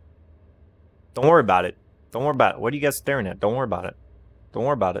 Don't worry about it. Don't worry about it. What are you guys staring at? Don't worry about it. Don't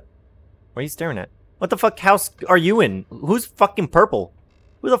worry about it. What are you staring at? What the fuck house are you in? Who's fucking purple?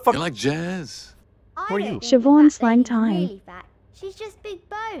 Who the fuck? You like jazz? Who are you? Siobhan slang time. Really fat. She's just big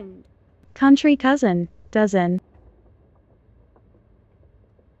boned. Country cousin, dozen.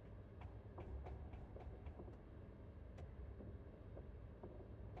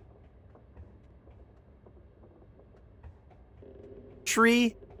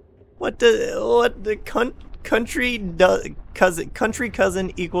 Tree? What the country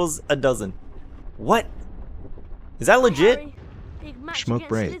cousin equals a dozen? What? Is that legit? Harry, big match Smoke against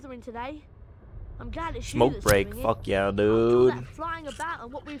break. Slytherin today. I'm glad it's you Smoke that's break. doing it. Fuck yeah, All dude. that flying about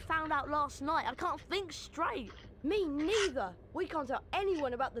and what we found out last night, I can't think straight. Me neither. We can't tell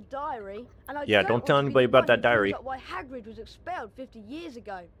anyone about the diary, and I Yeah, don't tell anybody about that diary. Why Hagrid was expelled 50 years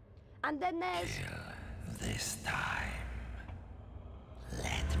ago. And then there's This time,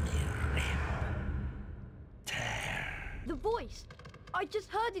 let me rip. the voice. I just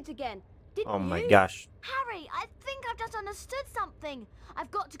heard it again. Didn't Oh my you? gosh. Harry, I think I've just understood something.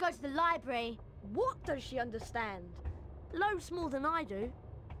 I've got to go to the library. What does she understand? Loads more than I do.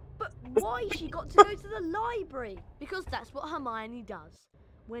 But why she got to go to the library? Because that's what Hermione does.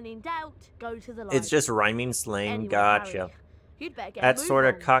 When in doubt, go to the library. It's just rhyming slang. Anyway, Gotcha. Harry, you'd better get a That's move sort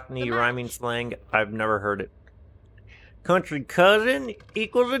of on. Cockney The rhyming match. slang. I've never heard it. Country cousin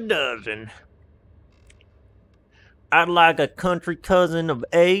equals a dozen. I'd like a country cousin of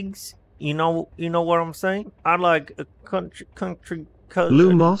eggs. You know what I'm saying? I'd like a country cousin.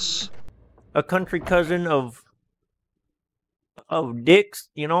 Lumos. A country cousin of dicks.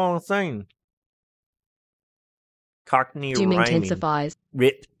 You know what I'm saying? Cockney Doom rhyming. intensifies.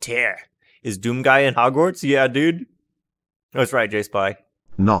 Rip tear. Is Doom guy in Hogwarts? Yeah, dude. That's right, J Spy.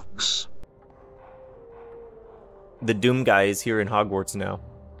 Nox. The Doom guy is here in Hogwarts now.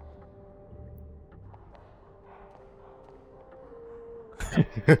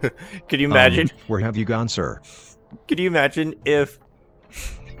 Could you imagine? Where have you gone, sir? Could you imagine if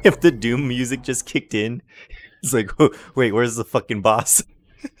the Doom music just kicked in? It's like, wait, where's the fucking boss?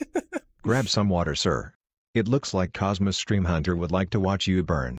 Grab some water, sir. It looks like Cosmos Stream Hunter would like to watch you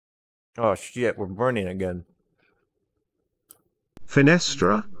burn. Oh shit, we're burning again.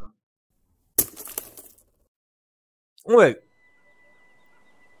 Finestra? Wait.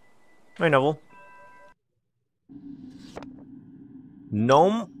 Hey, Neville.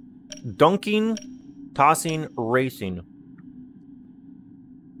 Gnome, dunking, tossing, racing.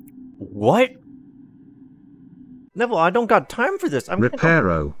 What? Neville, I don't got time for this. I'm gonna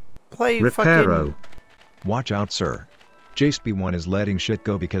Reparo. play Reparo. fucking... Watch out, sir. JSP1 is letting shit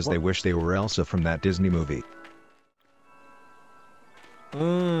go because they wish they were Elsa from that Disney movie.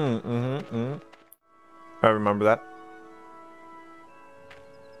 I remember that.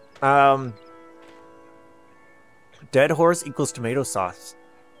 Dead horse equals tomato sauce.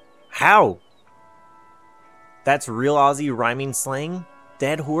 How? That's real Aussie rhyming slang?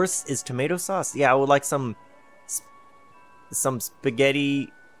 Dead horse is tomato sauce? Yeah, I would like some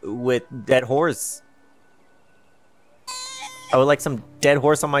spaghetti with dead horse. I would like some dead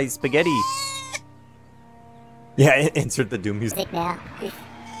horse on my spaghetti. Yeah, insert the Doom music. Now, this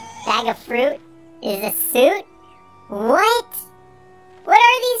bag of fruit is a suit? What? What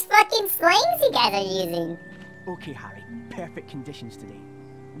are these fucking slangs you guys are using? Okay, Harry. Perfect conditions today.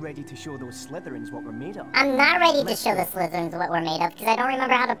 Ready to show those Slytherins what we're made of? I'm not ready to show the Slytherins what we're made of because I don't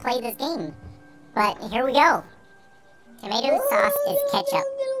remember how to play this game. But here we go. Tomato sauce is ketchup.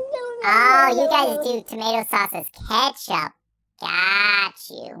 Oh, you guys do tomato sauce as ketchup. Got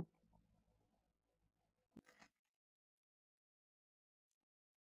you.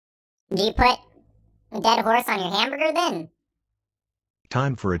 Do you put a dead horse on your hamburger then?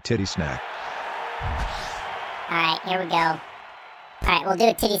 Time for a titty snack. Alright, here we go. Alright, we'll do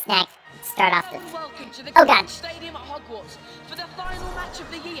a titty snack. Start off this. Welcome to the Oh god. Stadium at Hogwarts for the final match of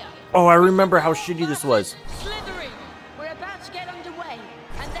the year. Oh, I remember how shitty this was. Slytherin, we're about to get underway,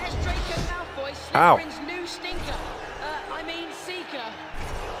 and there's Draco Malfoy, Ow. Slytherin's new stinker. Seeker.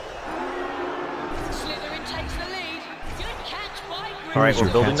 Slytherin takes the lead. Good catch by Gryffindor. Alright, Here's we're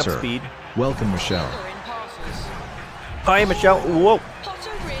your building cat, up sir. speed. Welcome, Michelle. Slytherin passes. Hi, Michelle. Whoa. Potter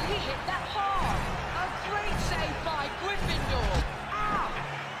really hit that hard. A great save by Gryffindor. Ow.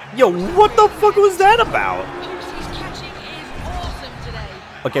 Yo, what the fuck was that about? Pussy's catching is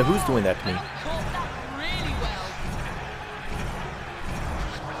Okay, who's doing that to me?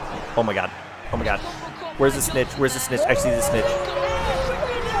 Oh my god. Oh my god. Where's the snitch? Where's the snitch? I see the snitch.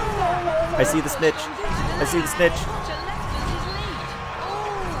 I see the snitch. I see the snitch.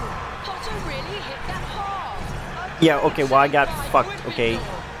 Yeah, okay, well I got fucked, okay.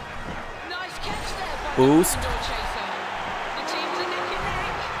 Boost.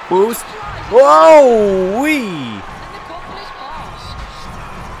 Boost. Whoa! Wee!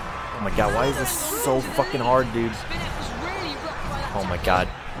 Oh my god, why is this so fucking hard, dude? Oh my god.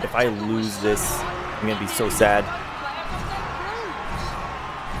 If I lose this, I'm gonna be so sad.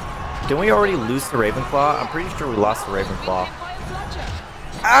 Didn't we already lose the Ravenclaw? I'm pretty sure we lost the Ravenclaw.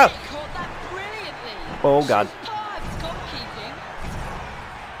 Ah! Oh god.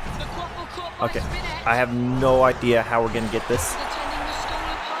 Okay, I have no idea how we're gonna get this.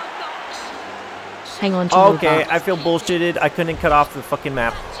 Hang on to okay, I feel bullshitted. I couldn't cut off the fucking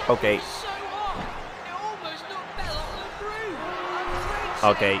map. Okay.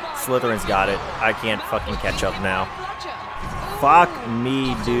 Okay, Slytherin's got it. I can't fucking catch up now. Fuck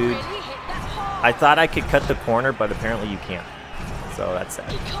me, dude. I thought I could cut the corner, but apparently you can't. So that's sad.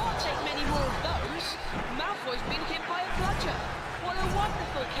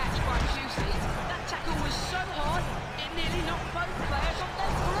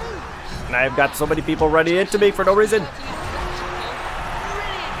 And I've got so many people running into me for no reason.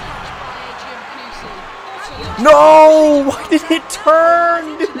 No! Why did it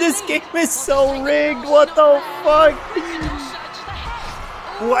turn? Dude, this game is so rigged. What the fuck?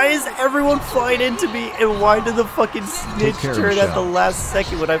 Why is everyone flying into me? And why did the fucking snitch turn at the last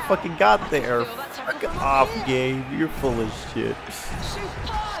second when I fucking got there? Fuck off, game. You're full of shit.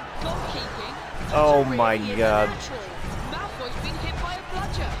 Oh my god.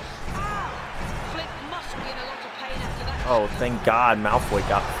 Oh, thank God Malfoy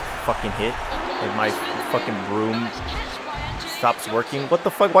got fucking hit. And my fucking broom stops working. What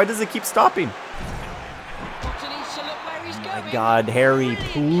the fuck? Why does it keep stopping? Oh my god, Harry,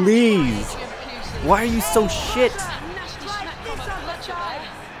 please. Why are you so shit?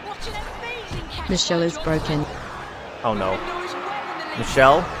 Michelle is broken. Oh no.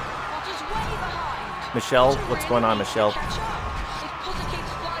 Michelle? Michelle? What's going on, Michelle?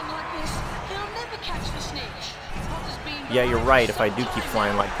 Yeah, you're right. If I do keep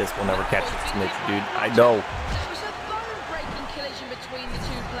flying like this, we'll never catch the snitch, dude. I know.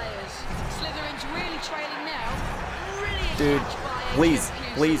 Dude, please,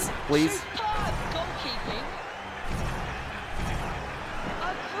 please, please.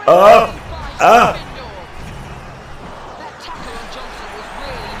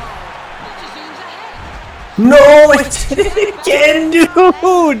 No, it did it again,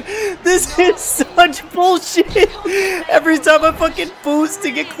 dude! This is such bullshit! Every time I fucking boost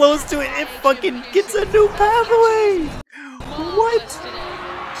to get close to it, it fucking gets a new pathway! What?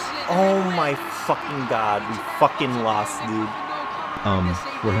 Oh my fucking god, we fucking lost, dude.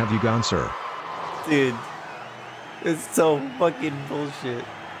 Where have you gone, sir? Dude, it's so fucking bullshit.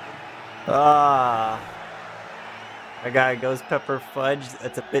 Ah. I got ghost pepper fudge.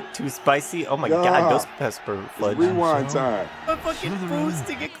 That's a bit too spicy. Oh my god, ghost pepper fudge. Rewind time. I fucking boost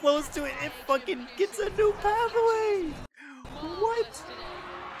to get close to it. It fucking gets a new pathway. What?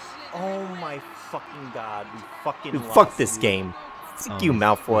 Oh my fucking god, we fucking lost. Fuck this game. Fuck you,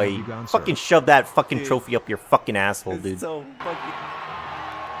 Malfoy. Gone, fucking shove that fucking trophy up your fucking asshole, dude. So fucking...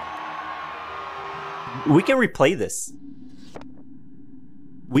 We can replay this.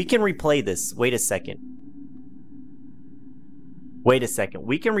 We can replay this. Wait a second. Wait a second.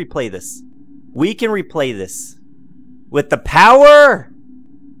 We can replay this. We can replay this. With the power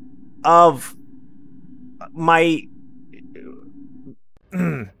of my...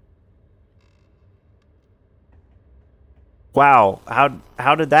 Wow.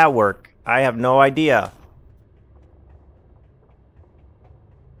 How did that work? I have no idea.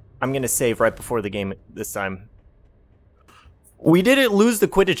 I'm gonna save right before the game this time. We didn't lose the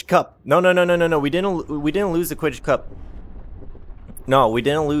Quidditch Cup. No. We didn't lose the Quidditch Cup. No, we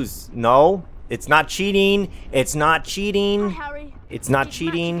didn't lose. No, it's not cheating. It's not cheating. Hi, Harry. It's not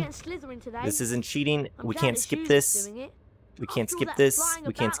cheating. Today. This isn't cheating. I'm we glad can't the skip shoes this. doing it. We can't After all skip that this. flying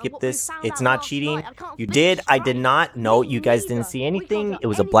We can't about skip and what we this. found It's out not last cheating. night, I can't You finish did. I this did right. not. No, Me you guys neither. didn't see We anything. can't It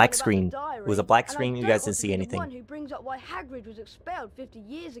was a tell black anyone screen. about the It was a diary, black and I screen. You don't guys want didn't to see be the anything. one who brings up why Hagrid was expelled 50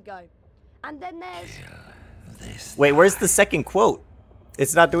 years ago. And then there's... Wait, where's the second quote?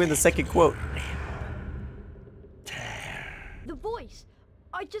 It's not doing the second quote. The voice.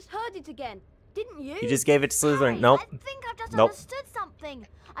 I just heard it again. Didn't you? You just gave it to Slytherin. Harry, Nope. I think I've just Nope. understood something.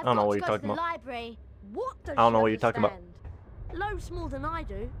 I've I don't know got what to you're go talking to the about. library. What does I don't know she what you're talking about. understand? loads more than I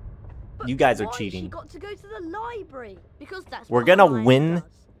do. But You guys are why cheating. She got to go to the library because that's We're what gonna Hermione win does.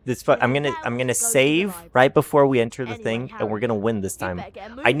 this. I'm gonna save right before we enter the thing, and we're gonna win this time.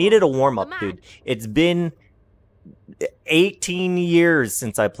 I needed a warm up, dude. It's been 18 years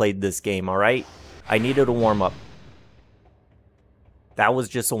since I played this game. All right, I needed a warm up. That was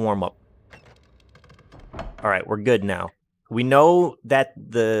just a warm up. All right, we're good now. We know that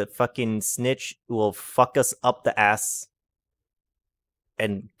the fucking snitch will fuck us up the ass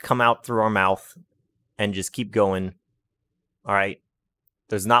and come out through our mouth and just keep going. All right.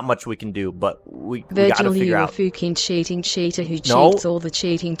 There's not much we can do, but we gotta Virgil, figure you a out. fucking cheating cheater who No. cheats all the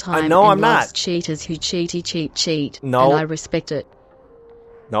cheating time no, and I'm loves not. cheaters who cheat. No. And I respect it.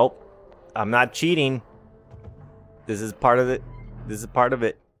 Nope. I'm not cheating. This is part of it. This is part of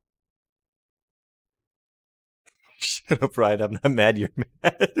it. Shut up, Ryan. I'm not mad. You're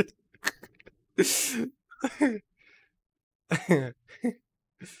mad.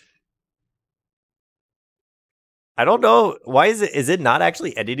 I don't know. Why is it? Is it not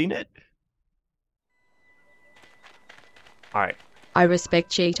actually editing it? All right. I respect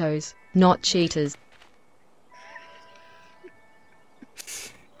Cheetos, not cheaters.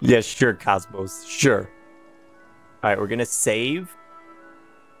 Yes, sure, Cosmos. Sure. All right, we're gonna save.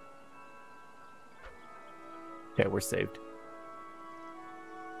 Okay, we're saved.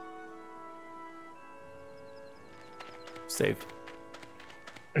 Saved.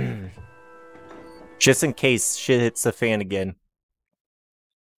 Just in case shit hits the fan again.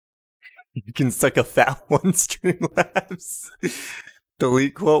 You can suck a fat one, Streamlabs.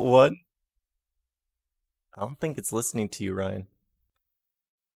 Delete quote 1. I don't think it's listening to you, Ryan.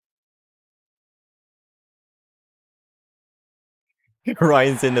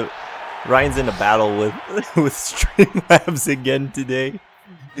 Ryan's in a battle with Streamlabs again today.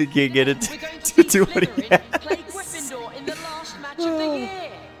 He can't get it to do what he has.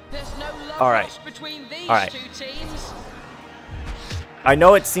 Alright. Alright. I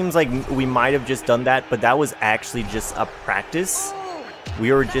know it seems like we might have just done that, but that was actually just a practice.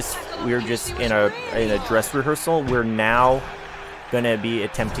 We were just in a dress rehearsal. We're now gonna be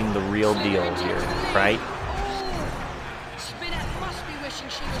attempting the real deal here, right?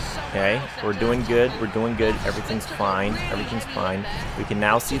 Okay, we're doing good. We're doing good. Everything's fine. Everything's fine. We can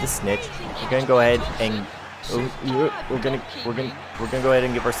now see the snitch. We're gonna go ahead and we're gonna go ahead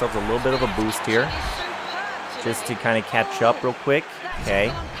and give ourselves a little bit of a boost here, just to kind of catch up real quick.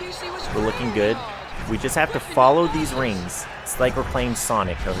 Okay, we're looking good. We just have to follow these rings. It's like we're playing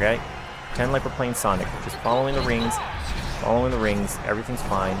Sonic. Okay, pretend like we're playing Sonic. Just following the rings. Following the rings. Everything's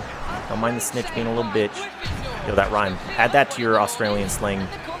fine. Don't mind the snitch being a little bitch. Yo, that rhyme. Add that to your Australian slang.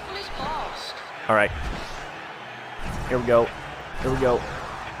 Alright. Here we go. Here we go.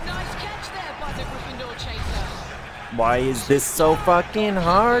 Why is this so fucking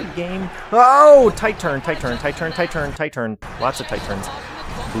hard, game? Oh! Tight turn, tight turn, tight turn, tight turn, tight turn. Lots of tight turns.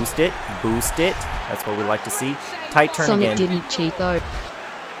 Boost it, boost it. That's what we like to see. Tight turn Sonic again. didn't cheat though.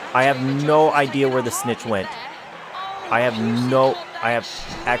 I have no idea where the snitch went. I have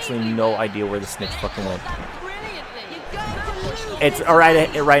actually no idea where the snitch fucking went. It's right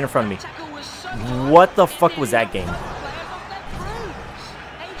in front of me. What the fuck was that game?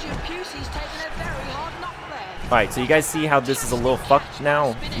 Alright, so you guys see how this is a little fucked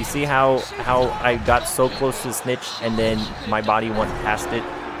now? You see how I got so close to the snitch and then my body went past it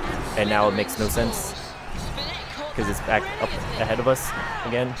and now it makes no sense? Because it's back up ahead of us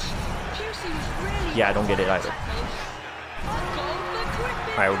again? Yeah, I don't get it either.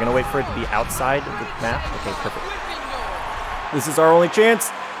 Alright, we're gonna wait for it to be outside of the map. Okay, perfect. This is our only chance!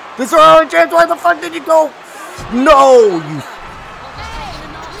 This is our only chance! Where the fuck did you go? No! You...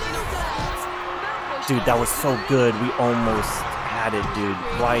 Dude, that was so good. We almost had it, dude.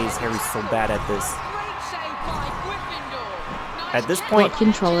 Why is Harry so bad at this? At this point... What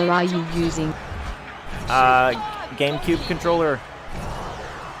controller are you using? GameCube controller.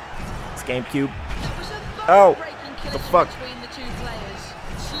 It's GameCube. Oh! The fuck?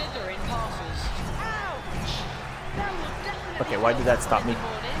 Okay, why did that stop me?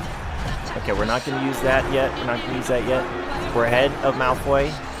 Okay, we're not gonna use that yet. We're not gonna use that yet. We're ahead of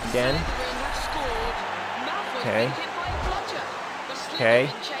Malfoy again. Okay. Okay.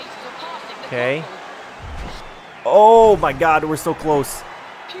 Okay. Oh my god, we're so close.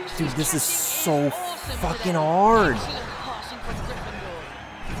 Dude, this is so fucking hard.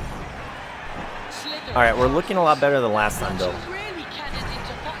 Alright, we're looking a lot better than last time though.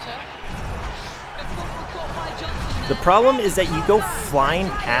 The problem is that you go flying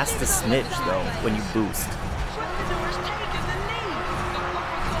past the snitch though when you boost.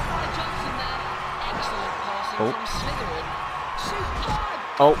 Oh.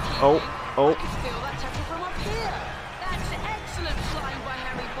 Oh, oh, oh.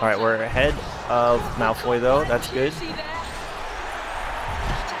 Alright, we're ahead of Malfoy, though. That's good.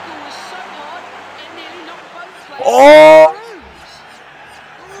 Oh!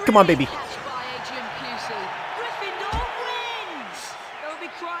 Come on, baby.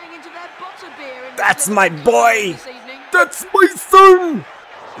 That's my boy! That's my son!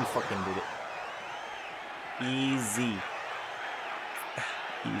 You fucking did it. Easy.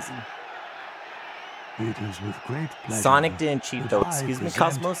 Easy. It is with great pleasure. Sonic didn't cheat though. that I Excuse me, present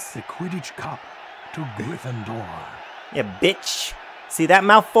Cosmos? The Quidditch Cup to Gryffindor. Yeah, bitch. See that,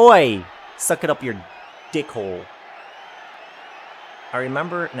 Malfoy? Suck it up your dick hole. I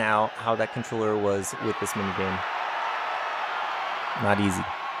remember now how that controller was with this minigame. Not easy.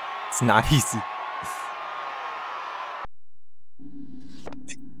 It's not easy.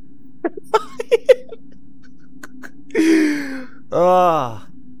 Ah,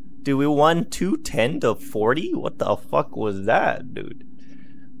 dude, we won 210 to 40? What the fuck was that, dude?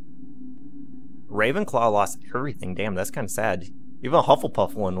 Ravenclaw lost everything. Damn, that's kind of sad. Even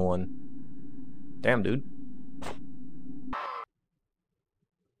Hufflepuff won one. Damn, dude.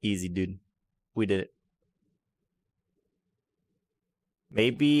 Easy, dude. We did it.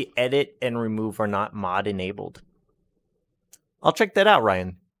 Maybe edit and remove are not mod enabled. I'll check that out,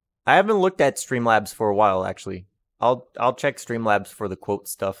 Ryan. I haven't looked at Streamlabs for a while, actually. I'll check Streamlabs for the quote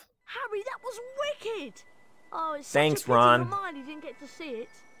stuff. Harry, that was wicked! Oh, it's Thanks, such a pity Ron. Hermione didn't get to see it.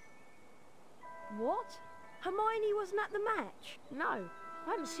 What? Hermione wasn't at the match? No.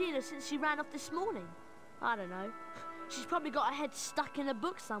 I haven't seen her since she ran off this morning. I don't know. She's probably got her head stuck in a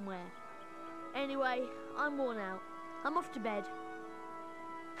book somewhere. Anyway, I'm worn out. I'm off to bed.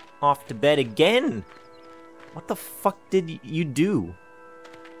 Off to bed again? What the fuck did you do?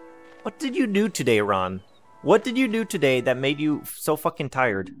 What did you do today, Ron? What did you do today that made you so fucking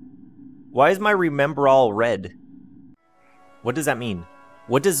tired? Why is my remember all red? What does that mean?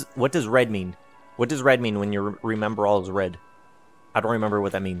 What does red mean? What does red mean when your remember all is red? I don't remember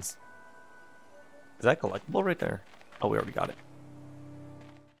what that means. Is that collectible right there? Oh, we already got it.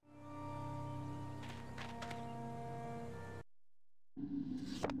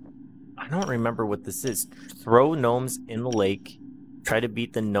 I don't remember what this is. Throw gnomes in the lake. Try to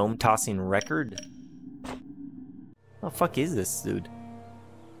beat the gnome tossing record. What the fuck is this, dude?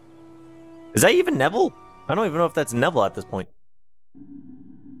 Is that even Neville? I don't even know if that's Neville at this point.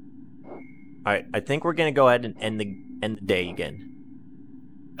 Alright, I think we're gonna go ahead and end the day again.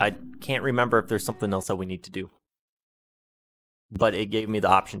 I can't remember if there's something else that we need to do. But it gave me the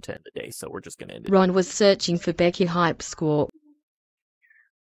option to end the day, so we're just gonna end it. Ron was searching for Becky hype score.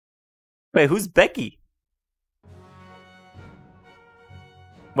 Wait, who's Becky?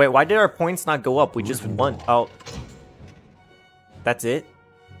 Wait, why did our points not go up? We just won. Oh. That's it?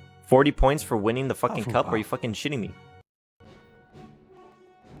 40 points for winning the fucking cup? Are you fucking shitting me?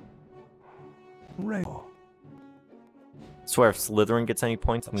 Rainbow. Swear if Slytherin gets any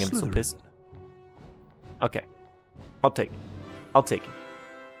points, I'm gonna be so pissed. Okay. I'll take it. I'll take it.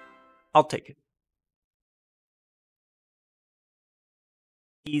 I'll take it.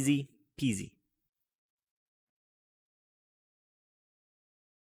 Easy peasy.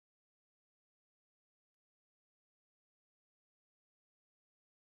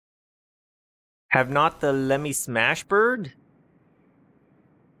 Have not the Lemmy Smashbird?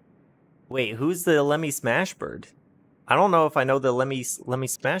 Wait, who's the Lemmy Smashbird? I don't know if I know the Lemmy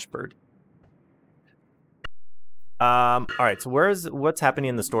Smashbird. Alright, so what's happening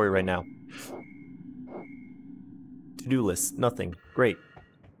in the story right now? To-do list, nothing. Great.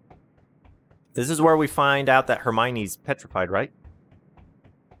 This is where we find out that Hermione's petrified, right?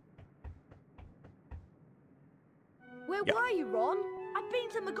 Where were you, Ron? I'd been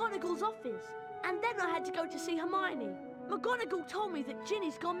to McGonagall's office, and then I had to go to see Hermione. McGonagall told me that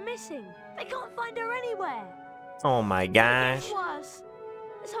Ginny's gone missing. They can't find her anywhere. Oh my gosh. It's worse.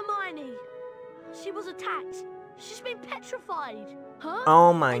 It's Hermione. She was attacked. She's been petrified. Huh?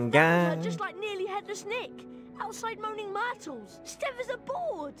 Oh my Her god. just like nearly headless Nick. Outside moaning myrtles. Steph is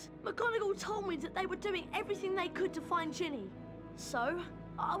aboard. McGonagall told me that they were doing everything they could to find Ginny. So,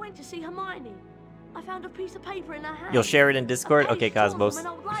 I went to see Hermione. I found a piece of paper in her hand. You'll share it in Discord? Okay, Torn Cosmos. from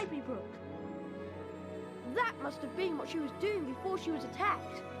an old library book. That must have been what she was doing before she was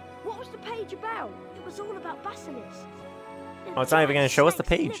attacked. What was the page about? It was all about basilisks. Oh, it's not even going to show us the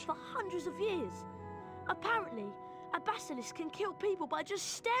page. Lived for hundreds of years. Apparently, a basilisk can kill people by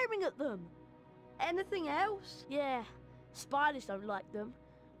just staring at them. Anything else? Yeah, spiders don't like them.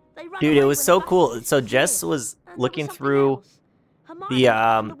 They run Dude, it away was when so a cool. basilisk So is Jess near. was And there looking something through else. Hermione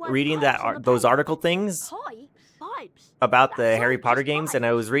found the word reading pipes on that the those page. article things. Pipes? about the Harry Potter games, and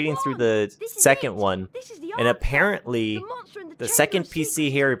I was reading through the second one, and apparently the second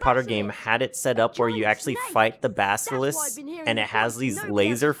PC Harry Potter game had it set up where you actually fight the basilisk, and it has these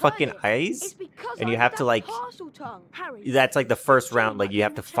laser fucking eyes, and you have to like, that's like the first round, like you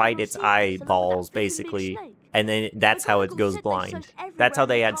have to fight its eyeballs basically, and then that's how it goes blind. That's how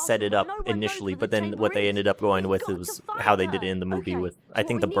they had set it up initially, but then what they ended up going with was how they did it in the movie with, I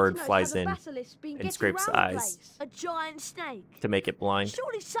think the bird flies in and scrapes the eyes to make it blind.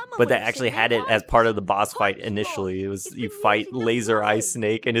 But they actually had it as part of the boss fight initially. It was, you fight Laser Eye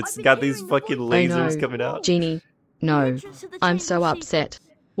Snake, and it's got these fucking lasers coming out. Genie, no. I'm so upset.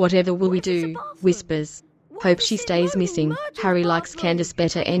 Whatever will we do? Whispers. Hope she stays missing. Harry likes Candace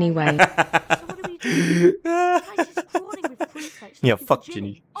better anyway. Yeah, fuck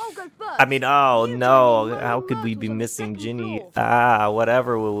Ginny. I mean, oh no, how could we be missing Ginny? Ah,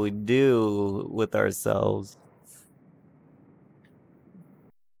 whatever will we do with ourselves?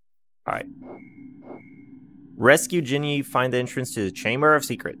 Alright. Rescue Ginny, find the entrance to the Chamber of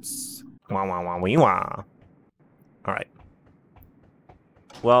Secrets. Wah wah wah wee wah. Alright.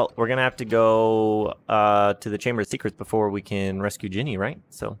 Well, we're gonna have to go to the Chamber of Secrets before we can rescue Ginny, right?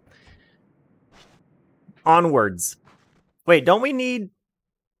 So, onwards. Wait, don't we need...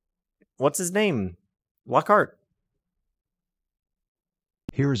 What's his name? Lockhart.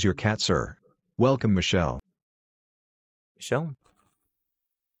 Here's your cat, sir. Welcome, Michelle. Michelle?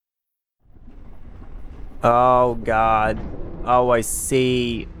 Oh, God. Oh, I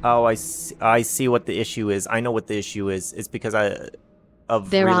see. Oh, I see what the issue is. I know what the issue is. It's because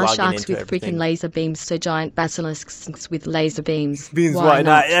there are sharks with freaking laser beams, so giant basilisks with laser beams. Why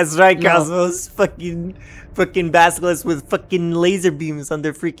not? That's right, Cosmos. Fucking basilisks with fucking laser beams on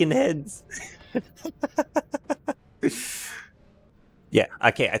their freaking heads. Yeah,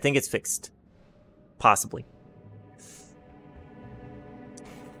 okay, I think it's fixed. Possibly.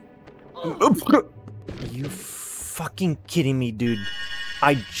 You fucking kidding me, dude?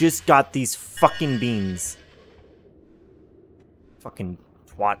 I just got these fucking beams. Fucking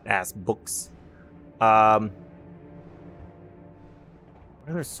twat-ass books. Why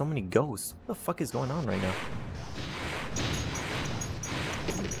are there so many ghosts? What the fuck is going on right now?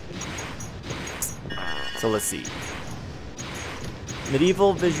 So let's see.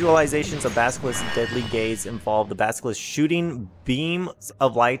 Medieval visualizations of Basilisk's deadly gaze involve the Basilisk shooting beams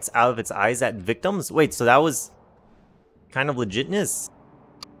of lights out of its eyes at victims? Wait, so that was kind of legitness?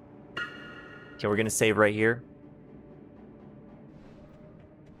 Okay, we're gonna save right here.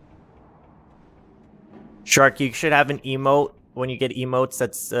 Shark, you should have an emote when you get emotes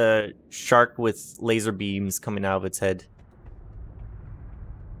that's a shark with laser beams coming out of its head.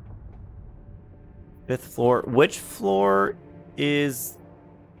 5th floor. Which floor is...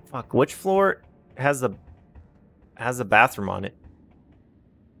 Fuck, which floor has a bathroom on it?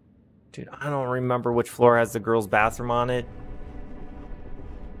 Dude, I don't remember which floor has the girl's bathroom on it.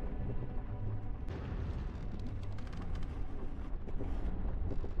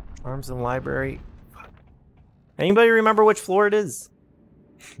 Arms and library. Anybody remember which floor it is?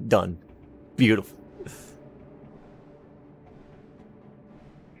 Done. Beautiful.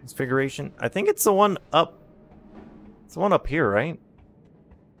 Configuration. I think it's the one up. It's the one up here, right?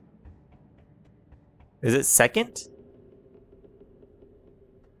 Is it second?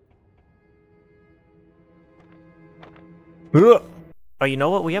 Ugh. Oh, you know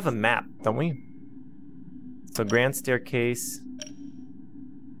what? We have a map, don't we? So grand staircase.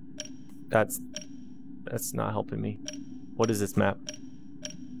 That's not helping me. What is this map?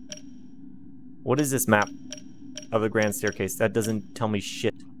 What is this map of the grand staircase? That doesn't tell me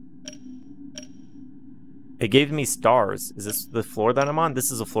shit. It gave me stars. Is this the floor that I'm on?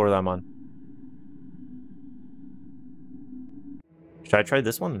 This is the floor that I'm on. Should I try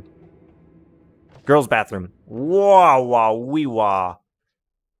this one? Girls' bathroom. Wah wah wee wah.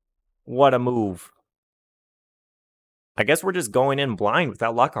 What a move. I guess we're just going in blind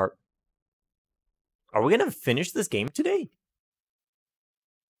without Lockhart. Are we gonna finish this game today?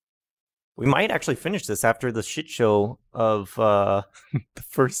 We might actually finish this after the shit show of the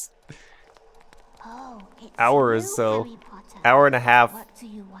first hour or so. Hour and a half. What do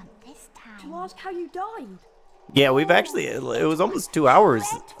you want this time? To ask how you died. Yeah, we've actually, it was almost 2 hours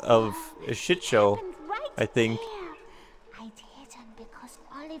of a shit show, I think. I didn't because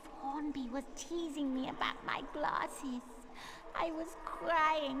Olive Hornby was teasing me about my glasses. I was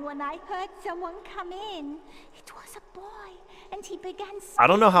crying when I heard someone come in. It was a boy, and he began speaking. I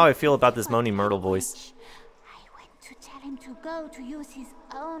don't know how I feel about this Moaning Myrtle voice. I went to tell him to go to use his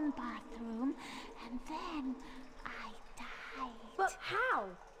own bathroom, and then I died. But how?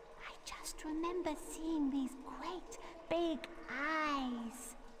 I just remember seeing these great big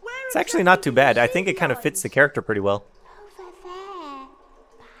eyes. It's actually not too bad. I think it kind of fits the character pretty well. Over there,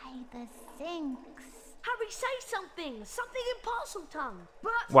 by the sinks. Harry, say something! Something in parcel tongue!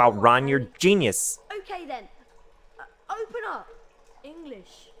 But Wow, Ron, you're genius. okay then. Open up.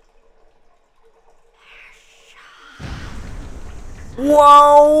 English.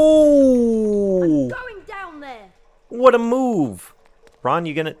 Whoa! Going down there. What a move! Ron,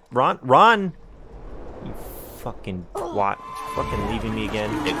 you gonna... Ron! You fucking twat. Fucking leaving me again.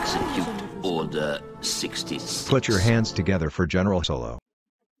 Execute Order 66. Put your hands together for General Solo.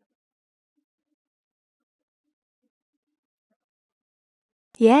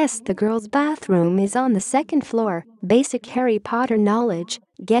 Yes, the girls' bathroom is on the second floor. Basic Harry Potter knowledge.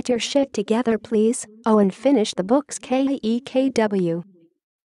 Get your shit together, please. Oh, and finish the books, KEKW.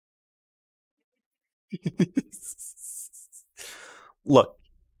 Look,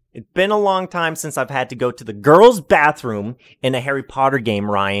 it's been a long time since I've had to go to the girls' bathroom in a Harry Potter game,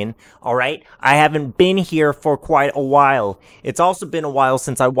 Ryan. Alright? I haven't been here for quite a while. It's also been a while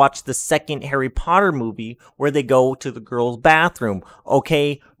since I watched the second Harry Potter movie where they go to the girls' bathroom.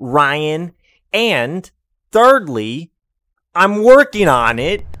 Okay, Ryan? And, thirdly, I'm working on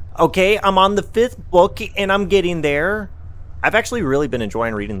it. Okay, I'm on the 5th book and I'm getting there. I've actually really been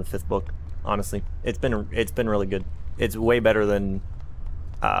enjoying reading the 5th book, honestly. It's been really good. It's way better than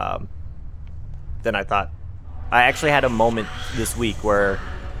I thought. I actually had a moment this week where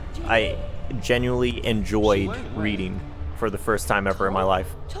I genuinely enjoyed reading for the first time ever in my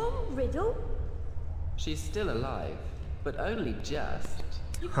life. Tom Riddle? She's still alive, but only just.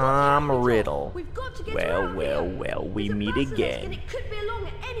 Tom Riddle. We've got to get Well, we meet again. It could be along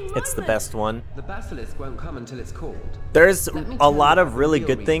at any It's the best one. The basilisk won't come until it's called. There's a lot of really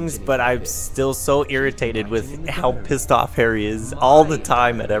good things, but I'm still so irritated with how pissed off Harry is all the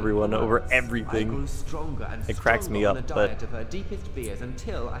time at everyone over everything. It cracks me up, but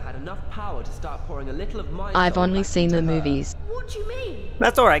I've only seen the movies. What do you mean?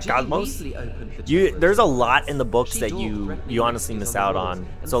 That's alright, Cosmos. There's a lot in the books that you honestly miss out on.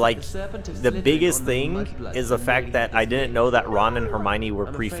 So like, the biggest thing is the fact that I didn't know that Ron and Hermione were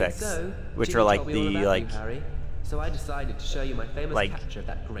prefects, which are like the So I decided to show you my famous capture of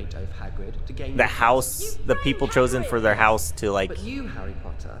that great oaf Hagrid to gain the house, the people chosen for their house to like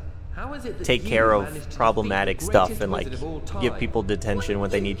take care of problematic stuff and like give people detention when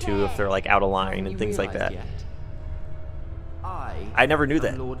they need to if they're like out of line and things like that. I never knew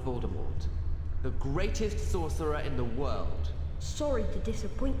that. Lord Voldemort, the greatest sorcerer in the world. Sorry to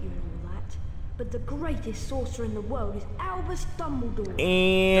disappoint you in all that, but the greatest sorcerer in the world is Albus Dumbledore.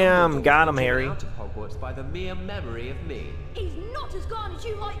 Damn, got him, Harry. Out of Hogwarts by the mere memory of me. He's not as gone as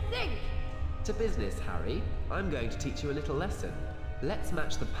you might think. To business, Harry. I'm going to teach you a little lesson. Let's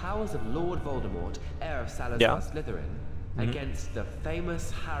match the powers of Lord Voldemort, heir of Salazar Slytherin, against the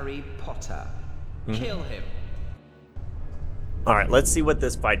famous Harry Potter. Kill him. Alright, let's see what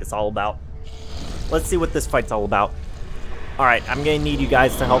this fight is all about. Alright, I'm gonna need you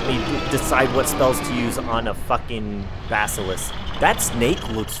guys to help me decide what spells to use on a fucking basilisk. That snake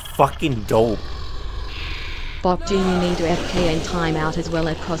looks fucking dope. Bok, do you need to FK and time out as well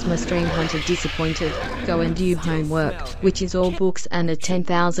as Cosmos Dream Hunter disappointed? Go and do homework, which is all books and a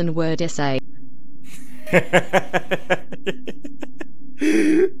 10,000 word essay.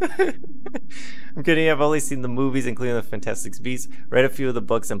 I'm kidding, I've only seen the movies, including the Fantastic Beasts, read a few of the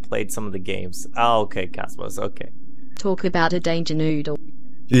books, and played some of the games. Oh, okay, Cosmos, okay. Talk about a danger noodle.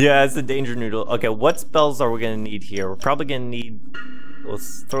 Yeah, it's a danger noodle. Okay, what spells are we gonna need here? We're probably gonna need...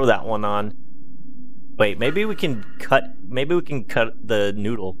 Let's throw that one on. Wait, maybe we can cut the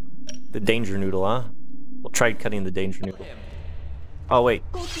noodle. The danger noodle, huh? We'll try cutting the danger noodle. Oh, wait.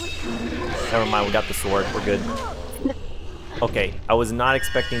 Never mind, we got the sword. We're good. Okay, I was not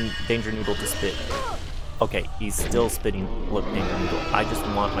expecting Danger Noodle to spit. Okay, he's still spitting. Look, Danger Noodle, I just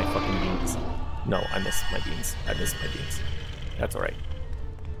want my fucking beans. No, I missed my beans. That's alright.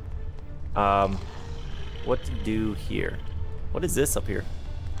 What to do here? What is this up here?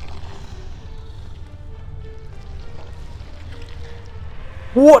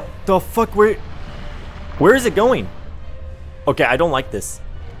 What the fuck? Where is it going? Okay, I don't like this.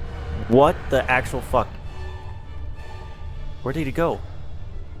 What the actual fuck? Where did he go?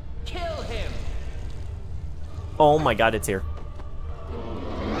 Kill him. Oh my god, it's here.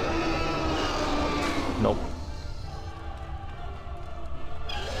 Nope.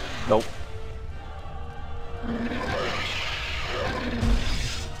 Nope.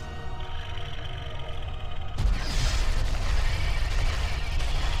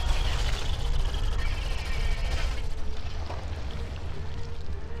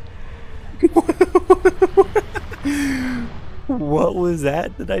 What was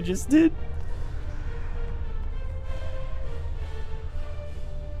that I just did?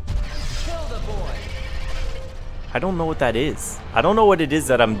 Kill the boy. I don't know what that is. I don't know what it is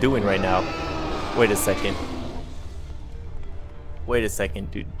that I'm doing right now. Wait a second. Wait a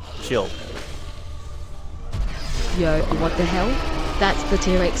second, dude. Chill. Yo, what the hell? That's the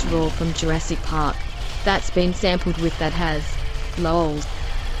T-Rex roar from Jurassic Park. That's been sampled with that has. Lols.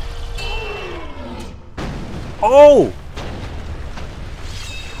 Oh!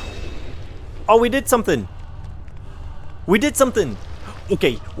 Oh, we did something. We did something.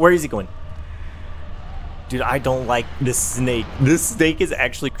 Okay, where is he going? Dude, I don't like this snake. This snake is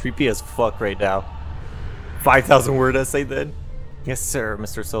actually creepy as fuck right now. 5,000 word essay then? Yes, sir,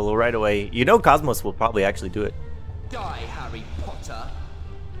 Mr. Solo, right away. You know Cosmos will probably actually do it. Die, Harry Potter.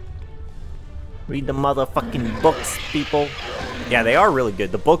 Read the motherfucking books, people. Yeah, they are really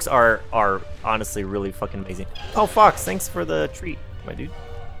good. The books are honestly really fucking amazing. Oh, Fox, thanks for the treat, my dude.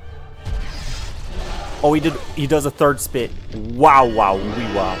 Oh, he does a third spit. Wow, wow,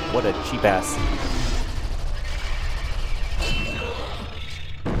 wee wow. What a cheap ass.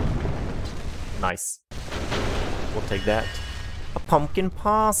 Nice. We'll take that. A pumpkin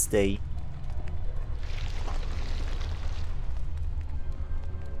pasty.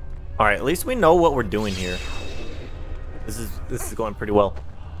 Alright, at least we know what we're doing here. This is going pretty well.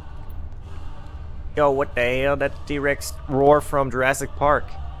 Yo, what the hell? That T-Rex roar from Jurassic Park.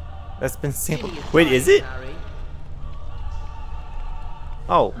 That's been sampled. Wait, is it?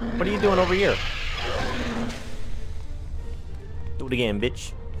 Oh, what are you doing over here? Do it again,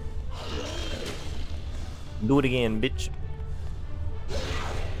 bitch. Do it again, bitch.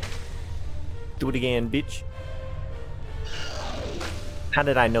 Do it again, bitch. How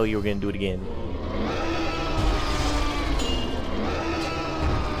did I know you were gonna do it again?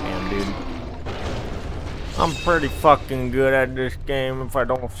 Damn, dude. I'm pretty fucking good at this game if I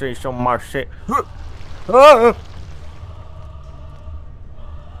don't say so myself.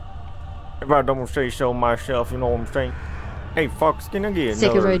 If I don't say so myself, you know what I'm saying? Hey, Fox, can I get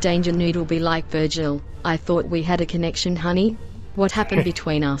another? Sekiro Danger Noodle be like Virgil. I thought we had a connection, honey. What happened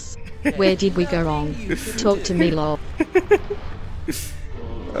between us? Where did we go wrong? Talk to me, lol.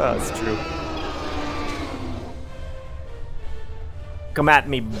 Oh, that's true. Come at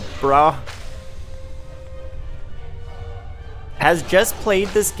me, bruh. Has Jess played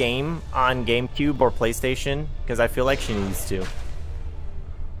this game on GameCube or PlayStation? Because I feel like she needs to.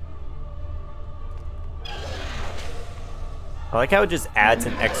 I like how it just adds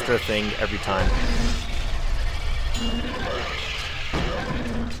an extra thing every time.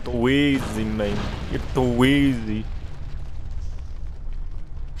 Too easy, man. You're too easy.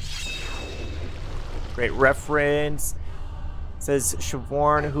 Great reference. Says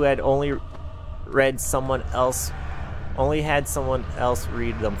Siobhan, who had only had someone else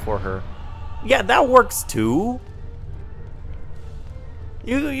read them for her. Yeah, that works too.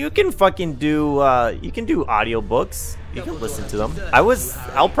 You can fucking do you can do audiobooks. You can listen to them.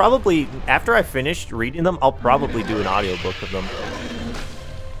 I'll probably, after I finish reading them, I'll probably do an audiobook of them.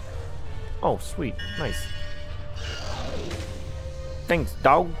 Oh, sweet. Nice. Thanks,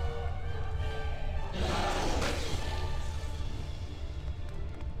 dog.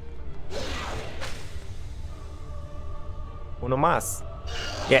 Uno más.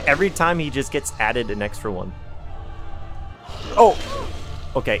 Yeah, every time he just gets added an extra one. Oh!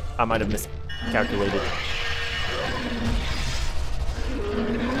 Okay, I might have miscalculated.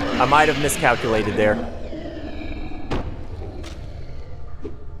 I might have miscalculated there.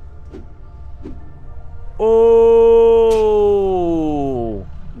 Oh!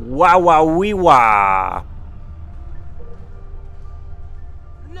 Wow, wow, wee, wah.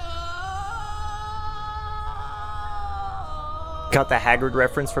 Got the Hagrid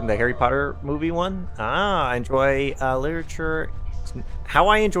reference from the Harry Potter movie one? Ah, I enjoy literature. How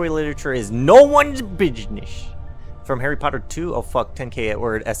I enjoy literature is no one's business. From Harry Potter 2? Oh fuck, 10K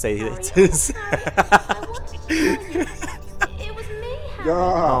word essay it is. It was me, Harry.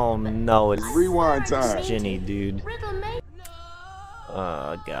 Oh no, it's rewind time. It's Ginny, dude.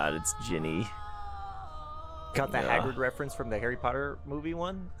 Oh god, it's Ginny. Got the Hagrid reference from the Harry Potter movie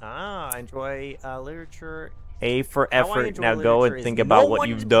one? Ah, I enjoy literature. A for effort. Now go and think about what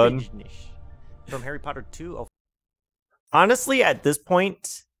you've done. From Harry Potter 2? Oh. Honestly, at this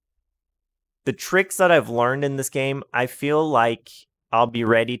point, the tricks that I've learned in this game, I feel like I'll be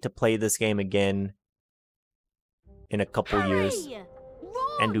ready to play this game again in a couple years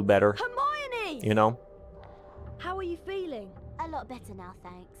and do better. Hermione! You know? How are you feeling? A lot better now,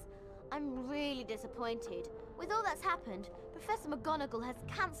 thanks. I'm really disappointed. With all that's happened, Professor McGonagall has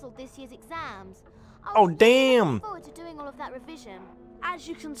cancelled this year's exams. Oh, damn! Looking forward to doing all of that revision. As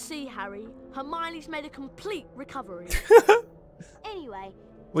you can see, Harry, Hermione's made a complete recovery. Anyway,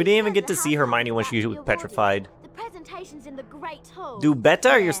 We didn't even get to see Hermione when she was petrified. the presentation's in the Great Hall. Do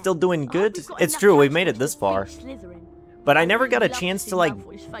better? You're still doing good? It's true, we've made it this far. But I never got a chance to, like,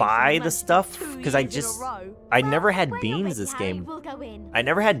 buy the stuff, because I never had beans this game. I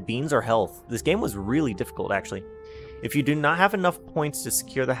never had beans or health. This game was really difficult, actually. If you do not have enough points to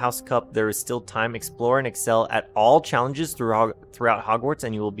secure the House Cup, there is still time. Explore and excel at all challenges throughout Hogwarts,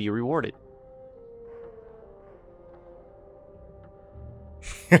 and you will be rewarded.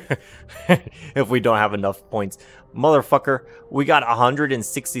 If we don't have enough points. Motherfucker, we got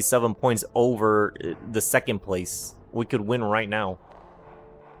 167 points over the second place. We could win right now.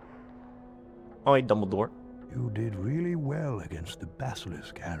 Oh, hey, Dumbledore. You did really well against the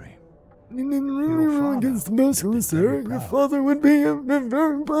Basilisk, Harry. You did really well against the Basilisk, sir. Your father would be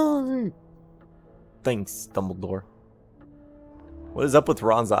very proud. Thanks, Dumbledore. What is up with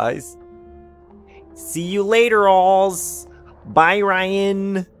Ron's eyes? See you later, alls. Bye,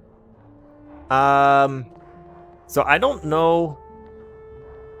 Ryan. So I don't know.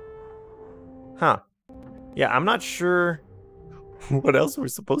 Huh. Yeah, I'm not sure what else we're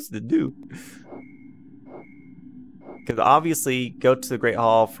supposed to do. Because obviously, go to the Great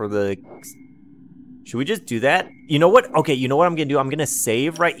Hall for the... Should we just do that? You know what? Okay, you know what I'm going to do? I'm going to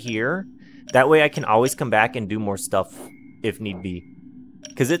save right here. That way I can always come back and do more stuff if need be.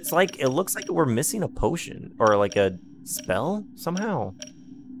 Because it's like, it looks like we're missing a potion. Or like a spell somehow.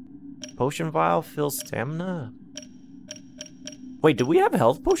 Potion vial fills stamina. Wait, do we have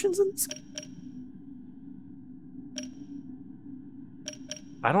health potions in this?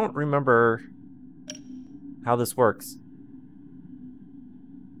 I don't remember how this works.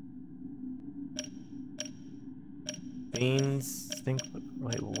 Beans,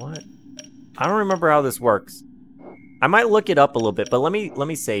 wait, what? I don't remember how this works. I might look it up a little bit, but let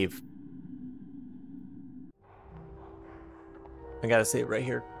me save. I gotta save right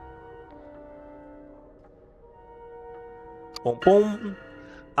here. Boom,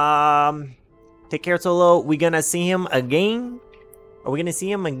 boom. Take care, Solo. We gonna see him again? Are we gonna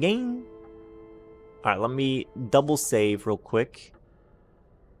see him again? Alright, let me double save real quick.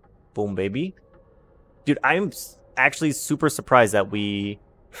 Boom, baby. Dude, I'm actually super surprised that we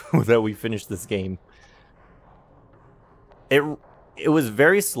that we finished this game. It was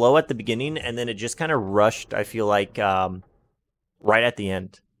very slow at the beginning, and then it just kind of rushed, I feel like, right at the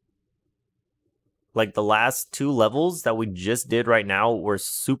end. Like, the last 2 levels that we just did right now were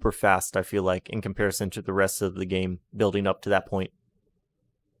super fast, I feel like, in comparison to the rest of the game, building up to that point.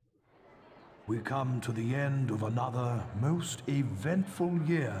 We come to the end of another most eventful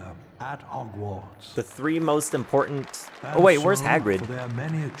year at Hogwarts. The 3 most important... Oh wait, where's Hagrid? For their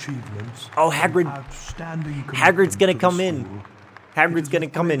many achievements, oh, Hagrid's gonna come in. Hagrid's gonna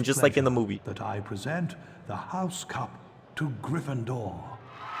come in just like in the movie. That I present the House Cup to Gryffindor.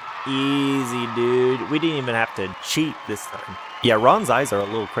 Easy, dude. We didn't even have to cheat this time. Yeah, Ron's eyes are a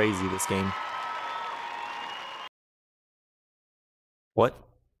little crazy this game. What?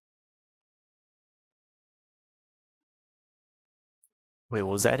 Wait,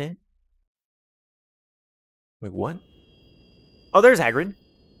 was that it? Wait, what? Oh, there's Hagrid.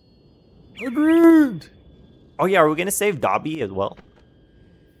 Hagrid! Oh yeah, are we gonna save Dobby as well?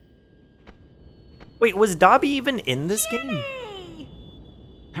 Wait, was Dobby even in this game?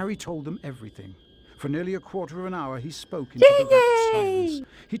 Harry told them everything. For nearly a quarter of an hour, he spoke into the rapt silence.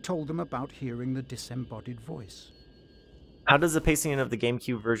 He told them about hearing the disembodied voice. How does the pacing of the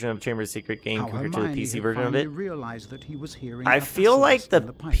GameCube version of Chamber of Secret game compare to the PC version of it? That he was hearing I feel like the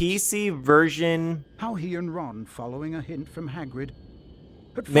PC version how he and Ron, following a hint from Hagrid,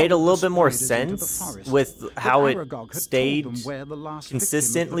 made a little bit more sense with how it stayed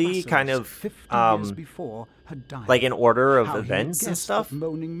consistently kind of like in order of events and stuff. The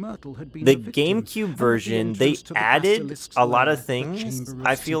GameCube version, they added a lot of things,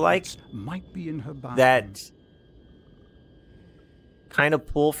 I feel like, that kind of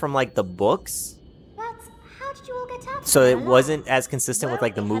pull from like the books. So it wasn't as consistent with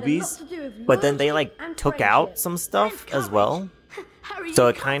like the movies, but then they like took out some stuff as well. So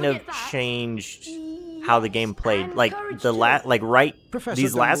it kind of changed how the game played. Like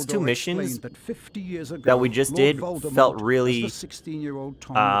these last 2 missions that we just did felt really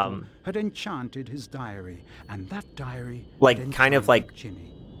had enchanted his diary, and that diary like kind of like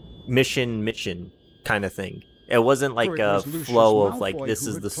mission kind of thing. It wasn't like a flow of like this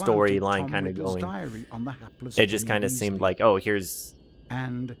is the storyline kind of going. It just kind of seemed like, oh, here's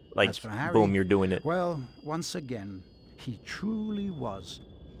and like boom, you're doing it. Well, once again, he truly was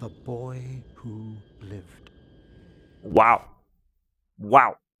The Boy Who Lived. Wow.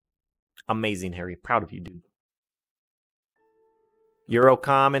 Wow. Amazing, Harry. Proud of you, dude.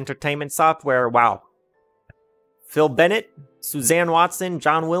 Eurocom Entertainment Software. Wow. Phil Bennett, Suzanne Watson,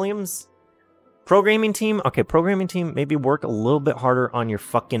 John Williams. Programming team. Okay, programming team, maybe work a little bit harder on your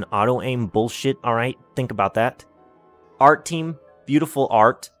fucking auto-aim bullshit, alright? Think about that. Art team, beautiful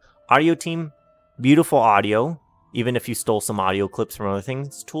art. Audio team, beautiful audio. Even if you stole some audio clips from other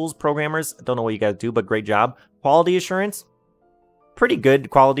things. Tools, programmers, don't know what you guys do, but great job. Quality assurance, pretty good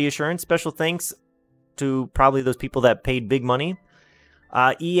quality assurance. Special thanks to probably those people that paid big money.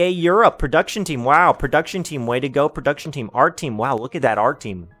 EA Europe, production team. Wow, production team, way to go. Production team, art team. Wow, look at that art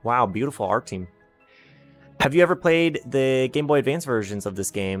team. Wow, beautiful art team. Have you ever played the Game Boy Advance versions of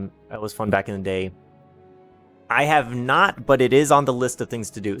this game? That was fun back in the day. I have not, but it is on the list of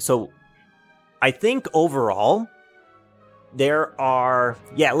things to do. So, I think overall, there are...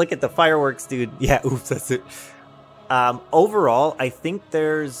 Yeah, look at the fireworks, dude. Yeah, oops, that's it. Overall, I think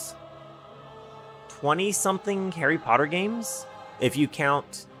there's 20-something Harry Potter games. If you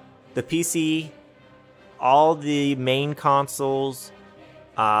count the PC, all the main consoles,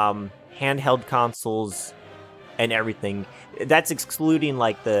 handheld consoles, and everything. That's excluding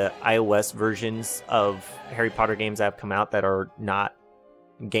like the iOS versions of Harry Potter games that have come out that are not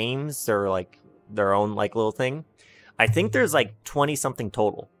games or like their own like little thing. I think there's like 20-something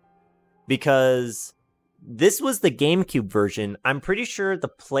total. Because this was the GameCube version. I'm pretty sure the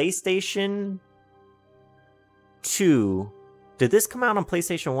PlayStation 2... Did this come out on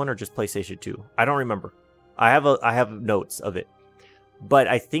PlayStation 1 or just PlayStation 2? I don't remember. I have notes of it. But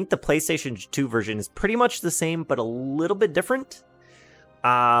I think the PlayStation 2 version is pretty much the same, but a little bit different.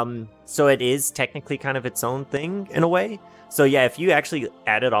 So it is technically kind of its own thing in a way. So yeah, if you actually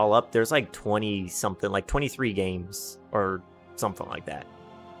add it all up, there's like 20-something, like 23 games or something like that.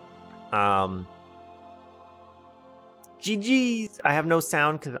 GG's. I have no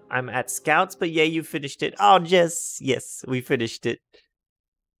sound because I'm at Scouts, but yeah, you finished it. Oh, Jess. Yes, we finished it.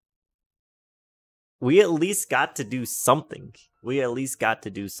 We at least got to do something. We at least got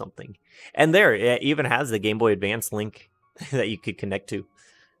to do something. And there, it even has the Game Boy Advance link that you could connect to.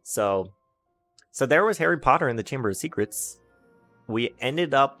 So there was Harry Potter and the Chamber of Secrets. We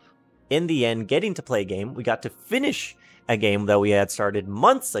ended up, in the end, getting to play a game. We got to finish a game that we had started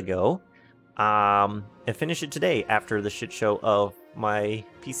months ago. And finish it today after the shit show of my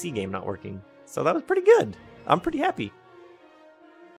PC game not working. So that was pretty good. I'm pretty happy.